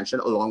up his mansion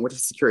along with a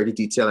security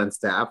detail and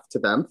staff to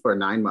them for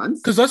 9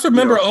 months. Because let's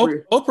remember,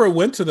 Oprah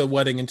went to the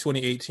wedding in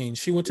 2018.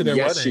 She went to their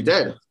wedding. Yes, she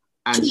did.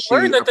 And she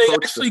learned that they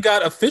actually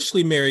got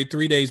officially married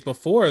 3 days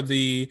before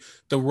the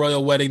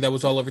royal wedding that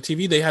was all over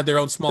TV. They had their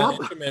own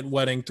small intimate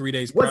wedding 3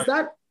 days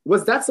prior.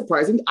 Was that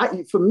surprising?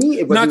 For me,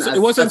 it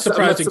wasn't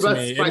surprising to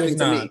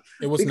me.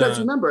 It was because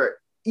remember,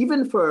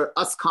 even for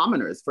us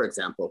commoners, for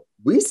example,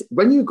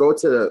 when you go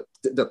to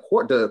the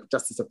court, the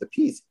justice of the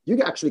peace,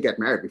 you actually get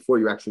married before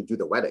you actually do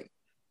the wedding.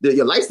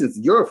 Your license,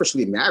 you're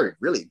officially married,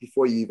 really,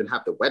 before you even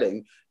have the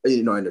wedding,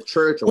 in the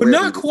church. Or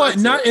not quite,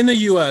 not in the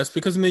U.S.,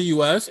 because in the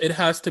U.S. it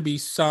has to be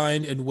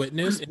signed and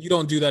witnessed, and you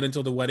don't do that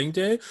until the wedding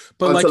day.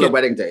 But until the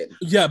wedding day.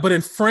 Yeah, but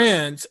in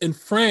France,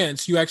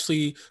 you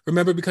actually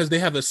remember because they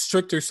have a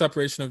stricter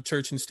separation of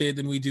church and state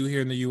than we do here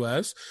in the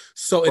U.S.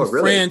 So in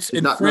France,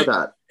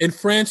 in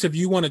France, if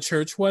you want a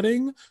church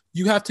wedding,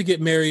 you have to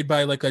get married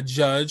by like a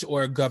judge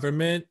or a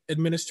government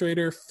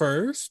administrator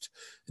first.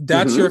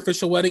 That's your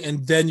official wedding,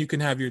 and then you can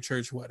have your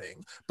church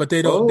wedding. But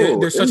they don't.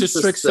 There's such a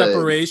strict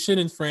separation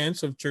in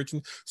France of church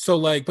and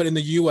but in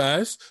the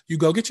U.S., you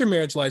go get your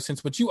marriage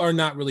license, but you are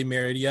not really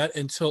married yet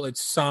until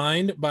it's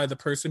signed by the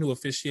person who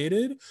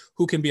officiated,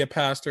 who can be a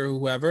pastor or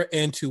whoever,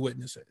 and 2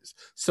 witnesses.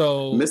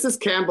 So Mrs.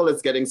 Campbell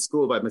is getting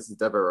schooled by Mrs.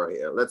 Devereaux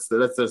here. Let's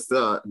just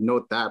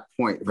note that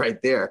point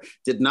right there.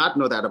 Did not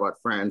know that about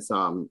France,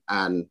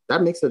 and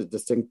that makes a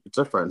distinct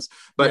difference.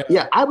 But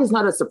yeah, I was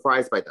not as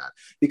surprised by that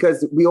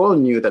because we all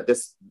knew that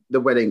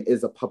the wedding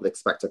is a public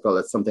spectacle.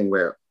 It's something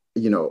where,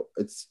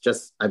 it's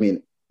just,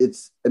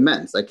 it's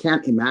immense. I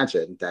can't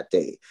imagine that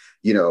day,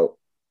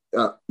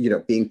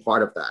 being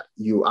part of that.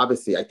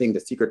 Obviously, I think the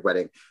secret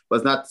wedding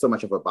was not so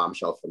much of a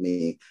bombshell for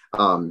me.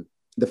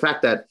 The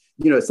fact that,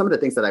 some of the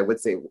things that I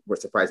would say were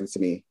surprising to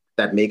me,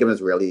 that Meghan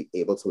was really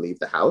able to leave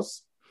the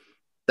house.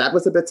 That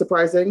was a bit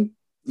surprising,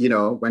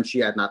 when she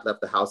had not left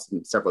the house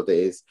in several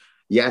days.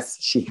 Yes,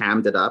 she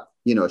hammed it up.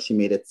 She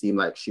made it seem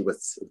like she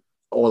was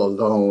all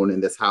alone in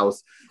this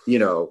house,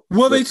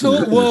 Well, they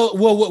told,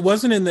 what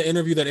wasn't in the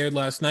interview that aired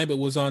last night, but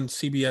was on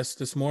CBS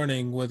this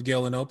morning with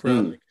Gayle and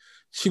Oprah.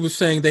 She was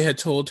saying they had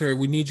told her,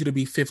 we need you to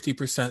be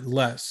 50%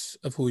 less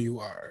of who you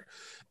are.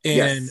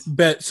 And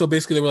so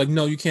basically they were like,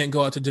 no, you can't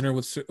go out to dinner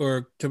with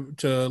or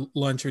to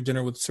lunch or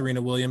dinner with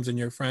Serena Williams and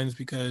your friends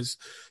because,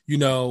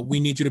 we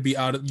need you to be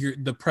out of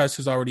the press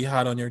is already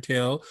hot on your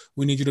tail.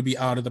 We need you to be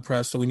out of the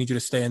press. So we need you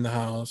to stay in the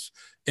house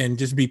and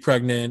just be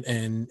pregnant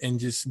and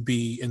just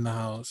be in the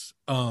house.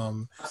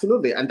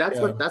 Absolutely. And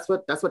that's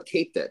what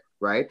Kate did.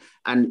 Right.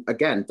 And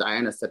again,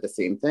 Diana said the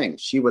same thing.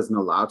 She wasn't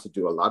allowed to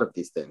do a lot of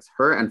these things.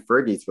 Her and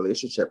Fergie's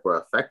relationship were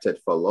affected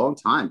for a long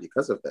time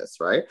because of this.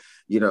 Right.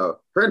 Her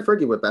and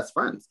Fergie were best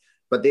friends,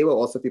 but they were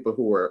also people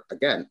who were,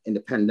 again,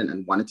 independent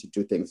and wanted to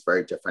do things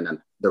very different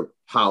than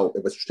how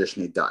it was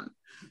traditionally done.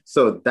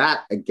 So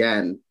that,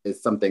 again,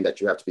 is something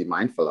that you have to be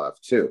mindful of,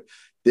 too.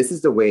 This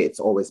is the way it's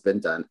always been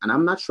done. And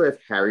I'm not sure if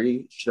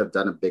Harry should have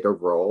done a bigger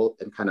role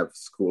in kind of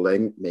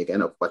schooling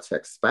Meghan of what to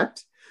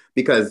expect,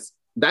 because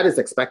that is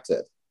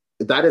expected.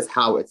 That is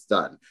how it's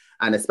done.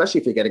 And especially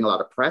if you're getting a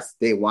lot of press,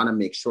 they want to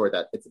make sure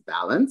that it's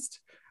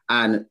balanced.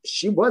 And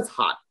she was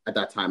hot at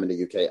that time in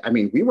the UK.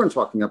 We weren't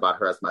talking about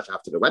her as much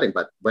after the wedding,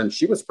 but when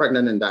she was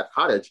pregnant in that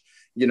cottage,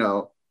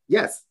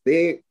 yes,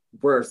 they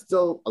were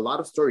still a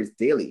lot of stories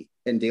daily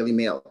in Daily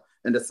Mail,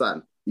 in The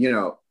Sun,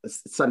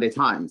 Sunday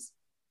Times,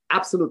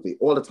 absolutely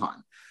all the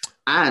time.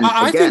 And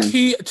I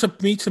think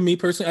to me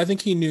personally, I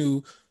think he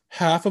knew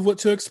half of what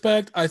to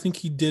expect. I think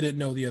he didn't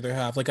know the other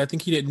half. Like, I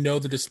think he didn't know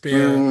the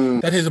despair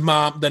that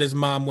his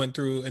mom went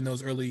through in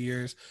those early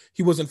years.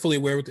 He wasn't fully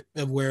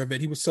aware of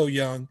it. He was so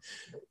young.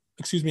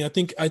 Excuse me. I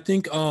think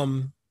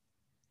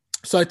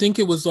so I think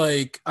it was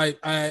like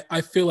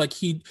I feel like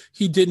he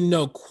didn't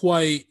know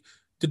quite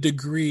the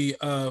degree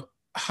of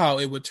how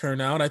it would turn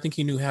out. I think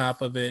he knew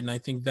half of it, and I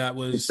think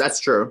that's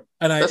true.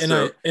 I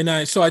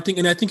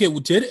think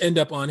it did end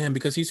up on him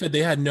because he said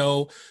they had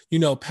no,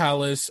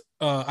 palace.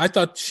 I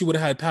thought she would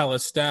have had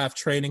palace staff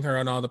training her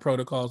on all the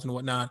protocols and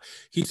whatnot.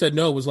 He said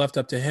no, it was left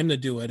up to him to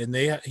do it, and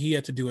he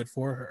had to do it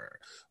for her.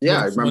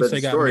 Yeah, I remember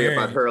the story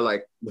about her,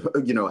 like,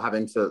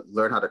 having to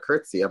learn how to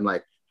curtsy. I'm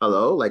like,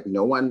 Hello, like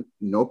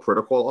no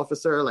protocol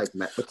officer like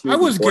met with I you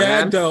was gagged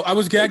beforehand. though. I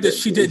was gagged that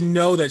she didn't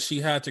know that she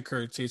had to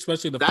curtsy,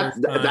 especially the That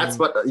first that's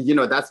time.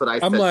 what that's what I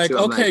I'm said like, too.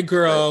 I'm okay, like,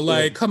 girl,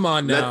 like, come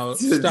on now,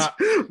 let's stop.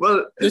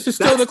 well, This is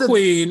still that's the the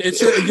queen.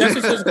 It's your yes,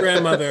 it's his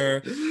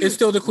grandmother. It's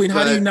still the queen.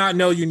 How do you but not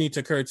know you need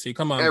to curtsy?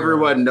 Come on, girl.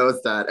 everyone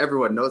knows that.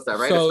 Everyone knows that,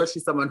 right? So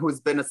Especially someone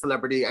who's been a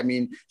celebrity. I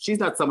mean, she's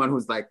not someone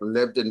who's like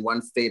lived in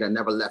one state and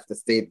never left the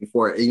state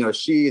before. You know,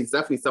 she is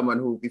definitely someone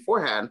who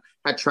beforehand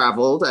had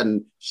traveled,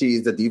 and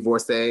she's a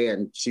divorcee,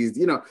 and she's,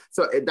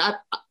 so that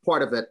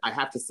part of it, I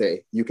have to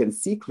say, you can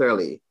see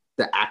clearly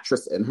the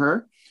actress in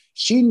her.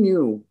 She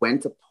knew when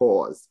to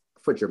pause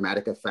for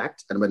dramatic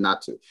effect and when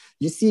not to.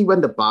 You see,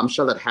 when the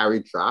bombshell that Harry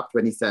dropped,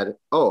 when he said,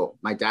 "Oh,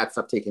 my dad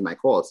stopped taking my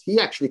calls," he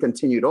actually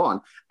continued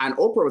on. And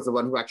Oprah was the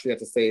one who actually had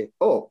to say,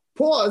 "Oh,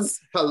 pause,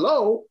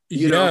 hello,"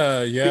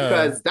 yeah, yeah,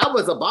 because that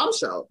was a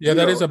bombshell. yeah.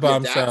 That is a Your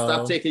dad stopped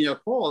bombshell. taking your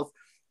calls.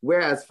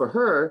 Whereas for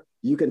her,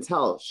 you can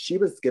tell she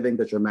was giving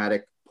the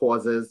dramatic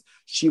pauses.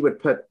 She would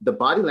put the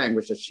body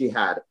language that she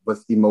had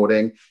was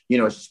emoting,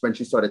 when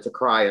she started to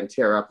cry and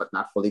tear up, but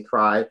not fully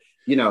cry.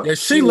 Yeah,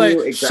 She knew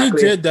she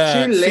exactly. did She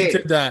that. She laid.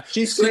 did that.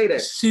 She slayed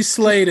it. She She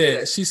slayed did it.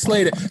 it. She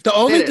slayed it. Did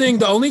it.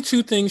 The only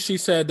two things she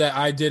said that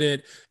I did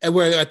it, and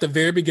were at the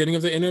very beginning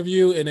of the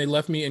interview, and they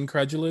left me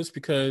incredulous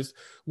because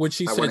when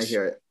she I want said to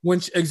hear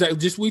it. exactly,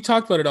 just we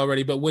talked about it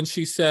already, but when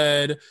she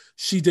said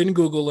she didn't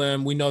Google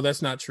him, we know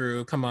that's not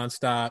true. Come on,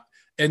 stop.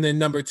 And then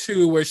number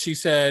two, where she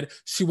said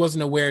she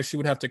wasn't aware she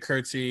would have to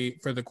curtsy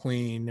for the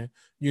queen,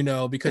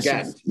 because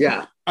Again,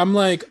 yeah. I'm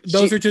like,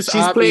 those are just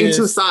She's playing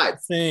two obvious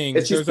sides.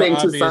 things. She's Those are playing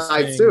two obvious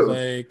sides things. too.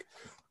 Like,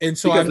 and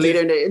so Because I'm later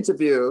just in the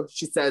interview,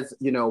 she says,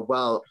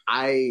 well,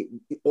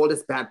 all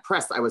this bad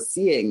press I was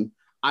seeing.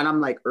 And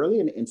I'm like, early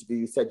in the interview,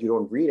 you said you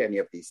don't read any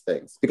of these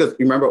things. Because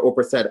remember,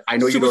 Oprah said, I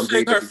know she you was don't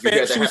saying read, but did you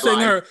hear the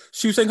headline?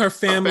 she was saying her Her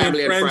family and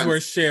family and friends were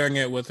friends. sharing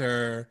it with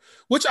her,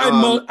 which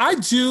Um, I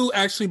do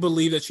actually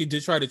believe that she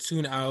did try to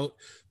tune out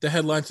the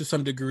headlines to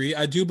some degree.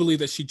 I do believe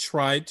that she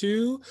tried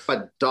to,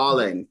 but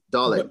darling,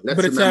 but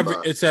let's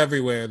remember, it's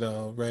everywhere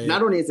though, not right?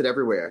 only is it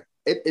everywhere,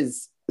 it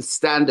is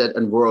standard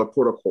and world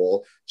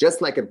protocol,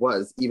 just like it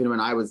was even when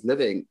I was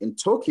living in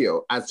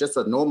Tokyo as just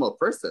a normal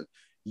person.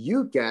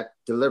 You get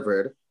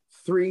delivered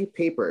 3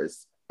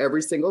 papers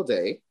every single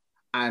day,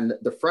 and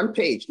the front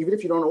page, even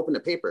if you don't open the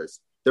papers,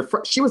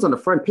 she was on the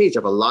front page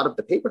of a lot of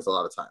the papers a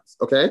lot of times.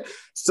 Okay,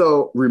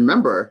 so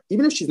remember,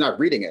 even if she's not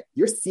reading it,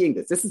 you're seeing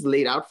this. This is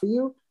laid out for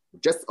you,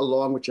 just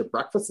along with your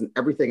breakfast and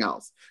everything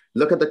else.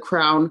 Look at the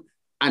crown,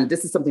 and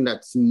this is something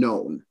that's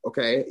known.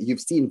 Okay,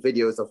 you've seen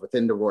videos of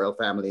within the royal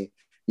family,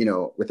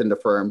 within the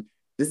firm.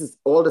 This is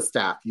all the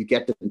staff. You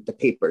get the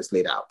papers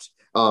laid out,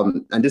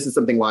 and this is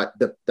something But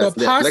that's legacy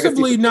for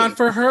possibly the not queen.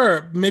 for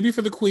her. Maybe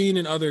for the queen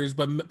and others,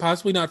 but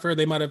possibly not for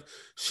her.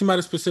 She might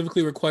have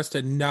specifically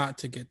requested not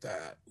to get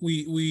that.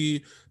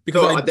 We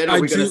because So then are I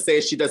we going to do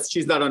say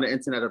she's not on the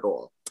internet at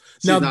all?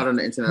 She's now not on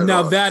the internet at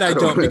now all. that I I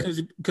don't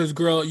don't. because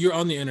girl, you're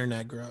on the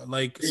internet, girl.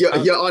 Like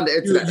stop. You're on the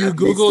internet You at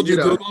least.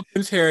 Googled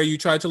Prince Harry. You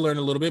tried to learn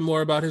a little bit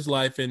more about his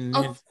life and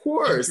his Of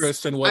course.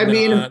 interests and I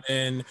mean, whatnot,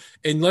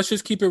 and let's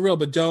just keep it real.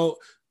 But don't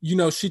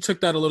she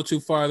took that a little too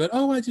far. That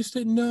I just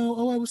didn't know.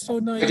 Oh, I was so I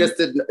naive. just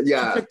didn't. She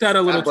Yeah, took that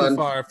a little too Evan,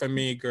 far for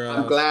me, I'm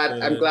girl. She glad.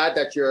 I'm did. glad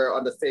that you're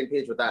on the same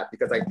page with that,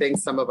 because I think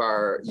some of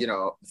our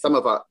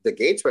the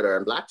gay Twitter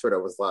and Black Twitter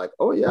was like,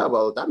 oh yeah,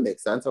 well that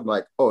makes sense. I'm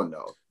like, oh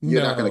no,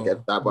 you're not gonna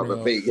get that one with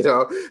No. me.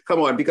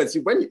 Come on, because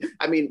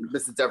I mean,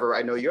 Mrs. Dever,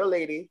 I know you're a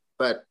lady,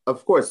 but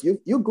of course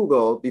you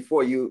Google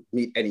before you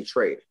meet any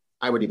trade.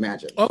 I would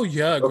imagine. Oh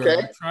yeah, girl. I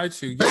Okay. try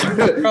to. Yeah,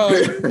 girl.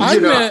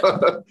 you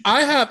know.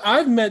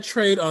 I've met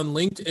Trade on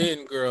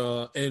LinkedIn,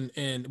 girl, and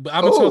but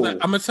Oh. I'm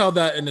gonna tell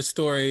that in the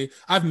story.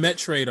 I've met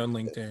Trade on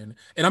LinkedIn,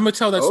 and I'm gonna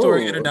tell that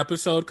story in an Oh.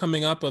 episode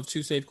coming up of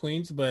Two Safe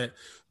Queens. But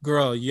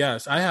girl,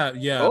 yes, I have.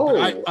 Yeah, but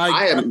Oh.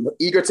 I am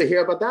eager to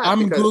hear about that, because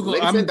I'm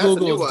LinkedIn, that's a new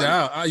Googled one.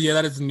 down. Yeah,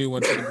 that is a new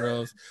one for the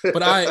girls.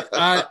 But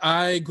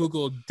I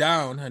Googled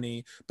down,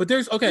 honey. But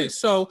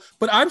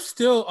but I'm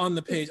still on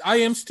the page. I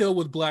am still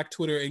with Black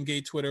Twitter and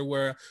gay Twitter,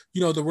 where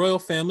the royal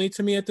family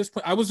to me at this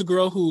point. I was a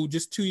girl who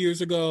just 2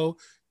 years ago,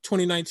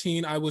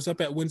 2019, I was up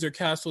at Windsor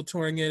Castle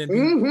touring it and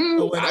being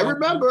going I on.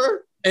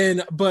 remember.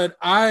 But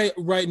I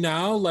right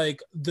now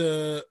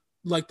the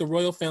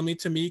royal family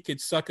to me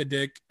could suck a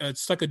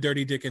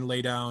dirty dick and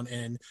lay down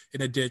in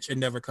a ditch and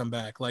never come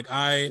back. Like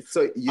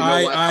So you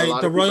know what? A lot the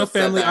of people royal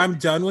said family, that. I'm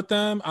done with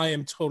them. I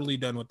am totally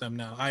done with them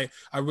now. I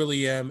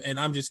really am, and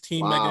I'm just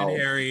team Meghan and Wow.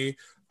 Harry.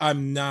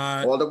 I'm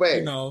not, All the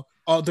way.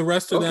 all the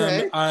rest of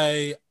them.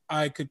 Okay.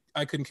 I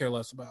couldn't care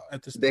less about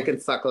at this They point. can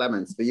suck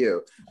lemons for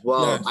you.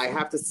 Well, Yes. I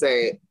have to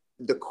say,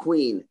 the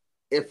Queen,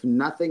 if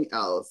nothing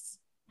else,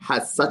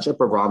 has such a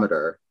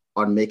barometer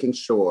on making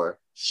sure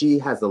she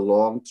has a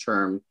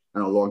long-term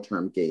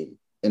game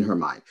in her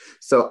mind.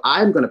 So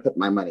I'm going to put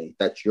my money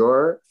that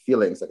your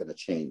feelings are going to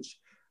change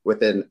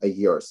within a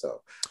year or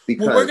so.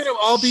 Well, we're going to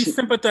all be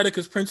sympathetic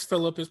because Prince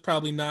Philip is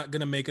probably not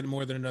going to make it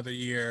more than another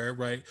year,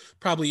 right?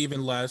 Probably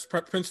even less.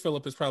 Prince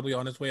Philip is probably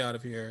on his way out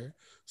of here.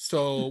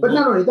 So, but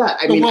not only that,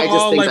 I mean, I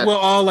just think that we'll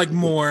all like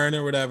mourn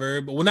or whatever.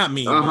 But well, not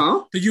me.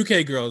 But the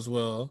UK girls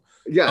will.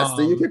 Yes,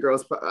 the UK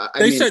girls.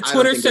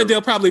 Twitter said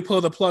they'll probably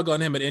pull the plug on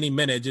him at any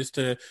minute just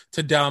to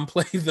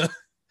downplay the.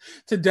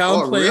 To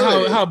downplay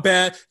how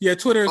bad,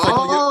 Twitter is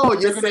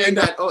like. You're saying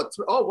that?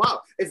 Oh,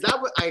 wow! Is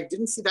that what I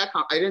didn't see that?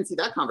 I didn't see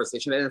that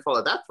conversation. I didn't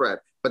follow that thread.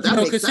 But that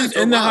makes sense. Because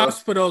he's in the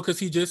hospital because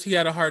he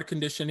had a heart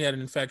condition. He had an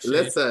infection.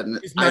 Listen,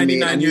 he's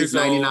 99 years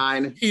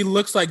 99. Old. He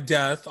looks like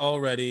death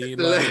already.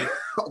 Like,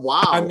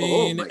 wow. I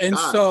mean,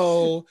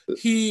 so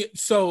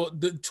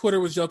the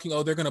Twitter was joking.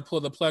 Oh, they're going to pull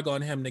the plug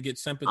on him to get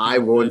sympathy. I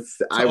won't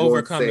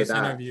overcome say this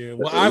that. interview.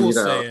 Well, I will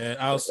say it.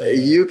 I'll say it.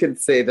 You can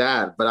say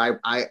that, but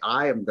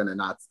I am gonna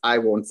not. I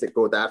won't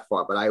go that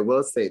far. But I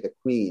will say the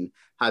Queen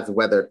has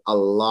weathered a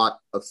lot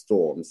of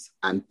storms,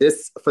 and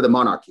this for the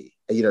monarchy.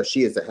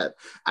 She is ahead,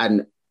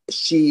 and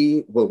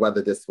she will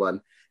weather this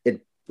one.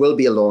 It will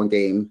be a long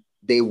game.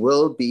 They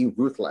will be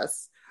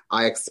ruthless.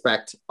 I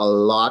expect a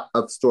lot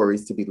of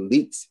stories to be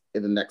leaked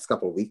in the next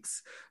couple of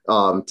weeks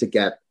to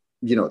get,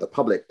 the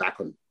public back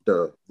on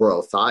the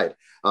royal side.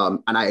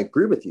 And I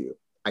agree with you.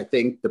 I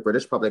think the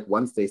British public,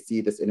 once they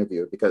see this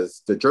interview,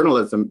 because the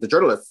journalists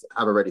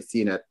have already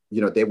seen it,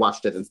 they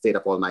watched it and stayed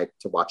up all night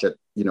to watch it,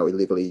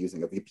 illegally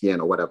using a VPN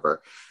or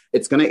whatever.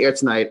 It's going to air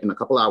tonight in a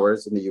couple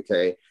hours in the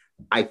UK.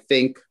 I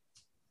think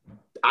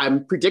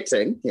I'm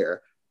predicting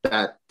here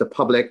that the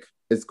public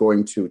is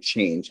going to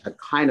change and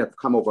kind of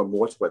come over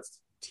more towards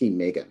Team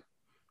Meghan,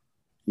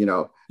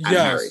 and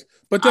Harry.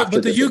 But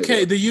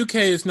the UK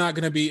is not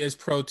going to be as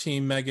pro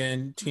Team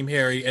Meghan, Team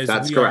Harry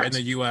as we are in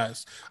the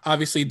US.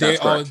 Obviously,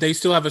 they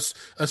still have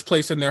a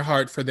place in their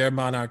heart for their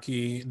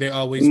monarchy. They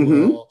always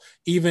will,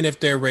 even if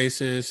they're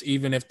racist,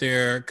 even if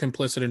they're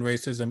complicit in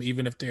racism,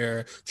 even if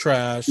they're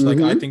trash. Like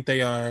I think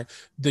they are.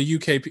 The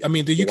UK. I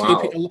mean,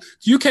 the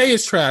UK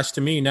is trash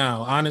to me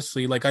now.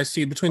 Honestly, like I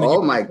see between the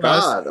UK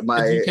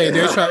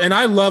they're trash. And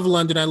I love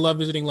London. I love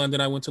visiting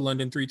London. I went to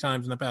London 3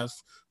 times in the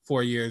past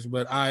 4 years,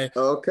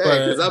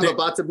 because I'm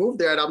about to move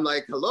there, and I'm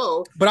like,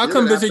 hello. But I'll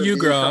come visit you,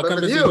 girl. I'll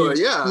come visit you.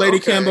 Yeah, Lady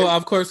Campbell.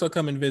 Of course, I'll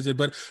come and visit.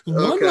 But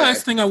one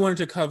last thing I wanted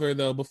to cover,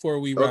 though, before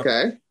we wrap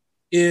up,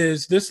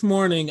 is this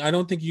morning. I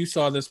don't think you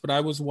saw this, but I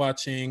was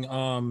watching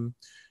on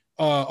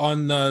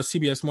the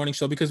CBS Morning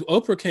Show because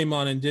Oprah came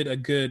on and did a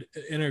good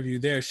interview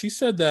there. She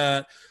said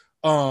that,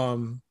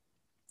 and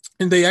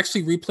they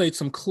actually replayed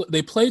some.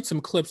 They played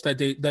some clips that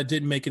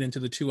didn't make it into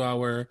the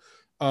 2-hour.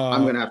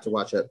 I'm gonna have to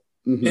watch it.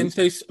 Mm-hmm. And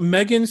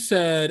Meghan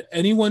said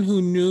anyone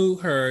who knew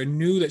her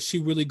knew that she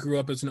really grew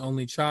up as an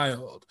only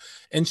child.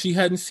 And she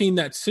hadn't seen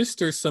that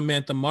sister,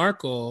 Samantha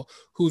Markle,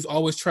 who's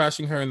always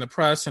trashing her in the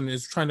press and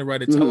is trying to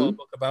write a tell-all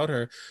book about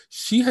her.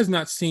 She has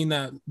not seen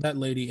that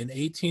lady in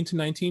 18 to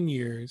 19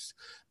 years.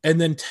 And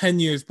then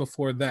 10 years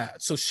before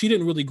that. So she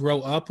didn't really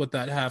grow up with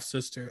that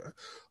half-sister.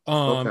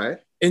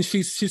 And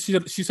she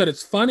said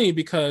it's funny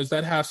because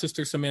that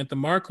half-sister, Samantha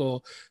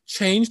Markle,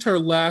 changed her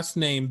last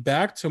name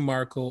back to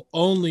Markle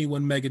only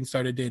when Meghan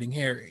started dating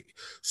Harry.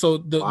 So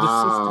the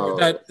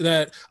sister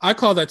that I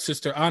call that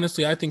sister,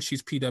 honestly, I think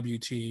she's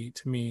PWT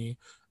to me.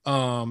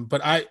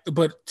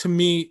 But to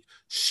me,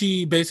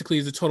 she basically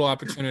is a total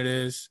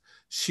opportunist.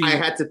 I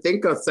had to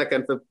think a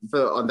second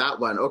for on that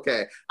one.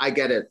 Okay, I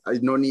get it.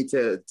 No need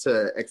to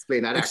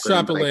explain that.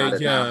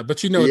 Extrapolate,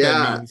 but you know what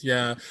that means.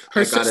 Yeah,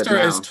 her sister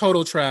is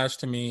total trash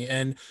to me,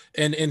 and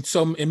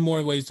in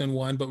more ways than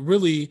one. But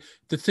really,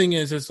 the thing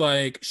is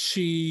like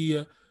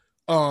she,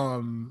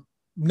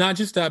 not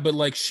just that, but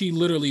like she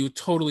literally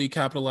totally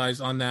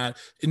capitalized on that,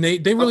 and they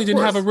really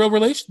didn't have a real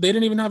relation. They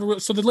didn't even have a real.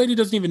 So the lady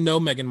doesn't even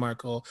know Meghan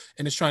Markle,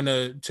 and is trying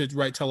to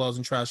write tell-alls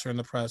and trash her in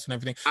the press and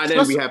everything. And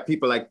then we have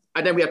people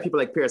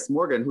like Piers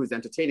Morgan who's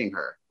entertaining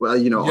her. Well,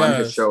 on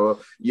his show,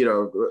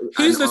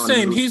 he's the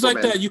same. He's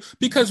like that.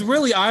 Because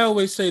really, I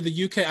always say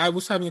the UK. I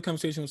was having a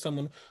conversation with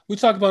someone. We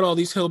talk about all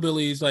these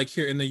hillbillies like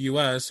here in the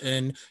US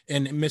and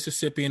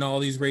Mississippi and all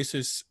these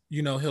racist.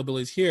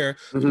 Hillbillies here.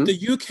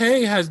 The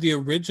UK has the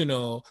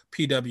original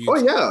PW. Oh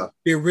yeah,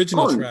 the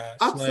original trash.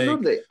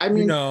 Absolutely. Like, I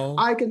mean,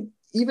 I can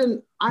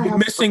even. I have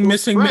missing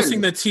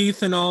the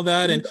teeth and all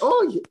that. And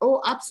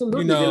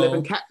absolutely.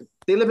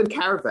 They live in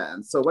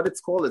caravans. So what it's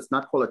called, it's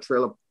not called a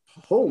trailer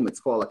home. It's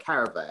called a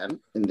caravan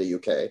in the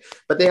UK.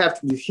 But they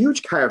have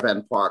huge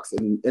caravan parks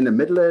in the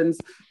Midlands,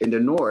 in the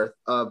north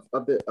of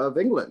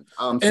England.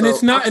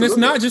 It's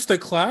not just a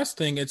class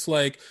thing. It's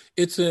like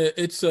it's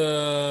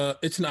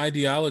an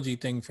ideology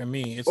thing for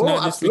me. It's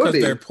not just because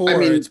they're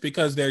poor. It's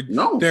because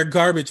they're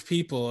garbage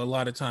people a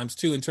lot of times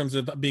too, in terms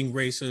of being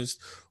racist.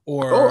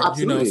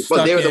 Absolutely.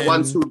 But they're the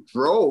ones who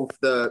drove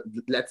the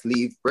let's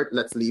leave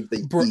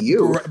the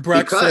EU.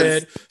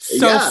 Brexit,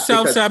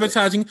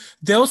 self-sabotaging.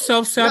 They'll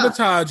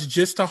self-sabotage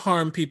just to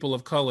harm people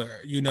of color,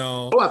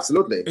 Oh,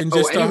 absolutely. And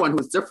anyone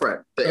who's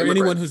different.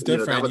 Anyone who's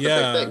different, that was the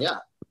big thing, yeah.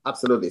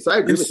 absolutely. So I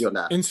agree with you on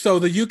that. And so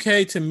the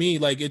UK to me,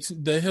 like it's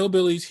the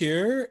hillbillies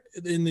here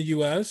in the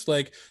US,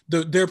 like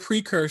their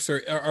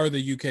precursor are the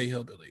UK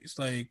hillbillies,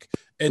 like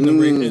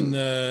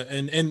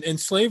Mm. and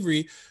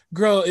slavery,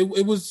 girl.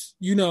 It was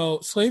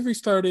slavery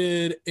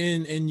started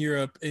in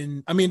Europe,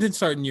 I mean it didn't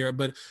start in Europe,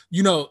 but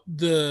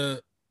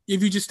the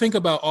if you just think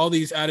about all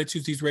these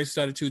attitudes, these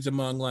racist attitudes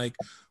among like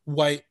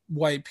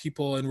white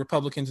people and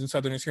Republicans and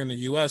Southerners here in the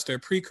US, their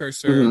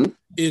precursor Hmm.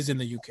 is in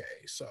the UK.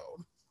 So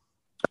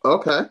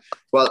Okay.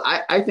 Well,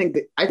 I think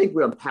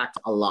we unpacked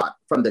a lot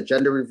from the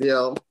gender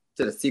reveal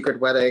to the secret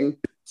wedding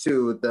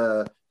to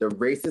the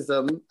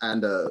racism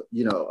and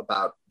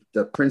about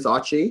the Prince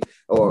Archie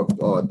or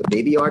the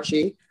baby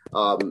Archie.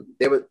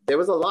 There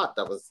was a lot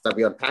that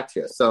we unpacked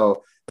here.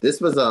 So this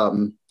was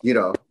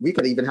we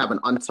could even have an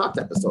untucked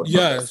episode from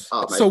this.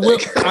 yes. So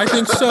I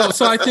think so.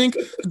 So I think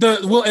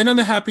we'll end on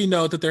the happy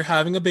note that they're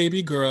having a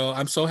baby girl.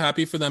 I'm so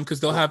happy for them because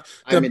they'll have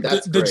I mean,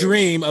 that's the great.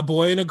 dream, a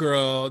boy and a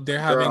girl. They're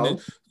having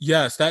Girl.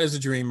 yes, that is a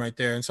dream right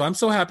there. And so I'm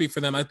so happy for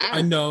them. I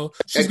Ah, know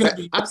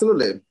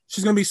absolutely.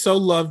 she's gonna be so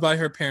loved by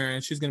her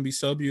parents. She's gonna be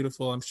so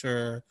beautiful, I'm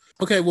sure.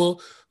 Okay,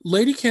 well,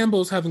 Lady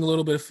Campbell's having a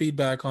little bit of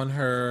feedback on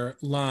her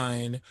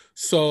line.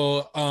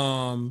 So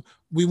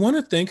we want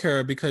to thank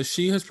her because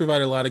she has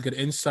provided a lot of good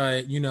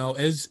insight,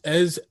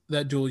 as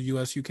that dual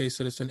US UK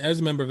citizen, as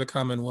a member of the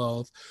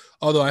Commonwealth.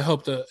 Although I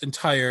hope the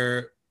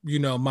entire,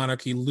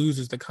 monarchy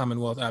loses the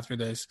Commonwealth after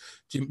this,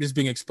 is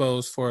being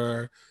exposed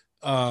for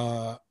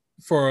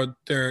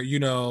their,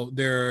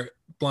 their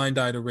blind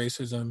eye to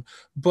racism.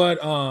 But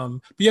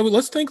yeah,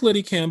 let's thank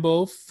Lady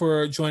Campbell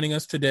for joining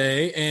us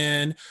today.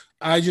 And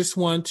I just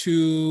want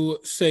to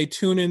say,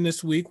 tune in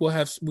this week. We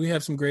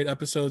have some great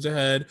episodes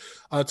ahead,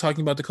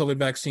 talking about the COVID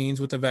vaccines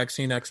with a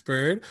vaccine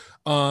expert.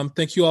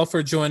 Thank you all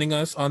for joining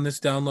us on this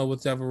download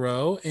with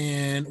Devereaux,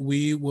 and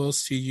we will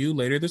see you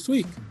later this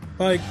week.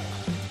 Bye.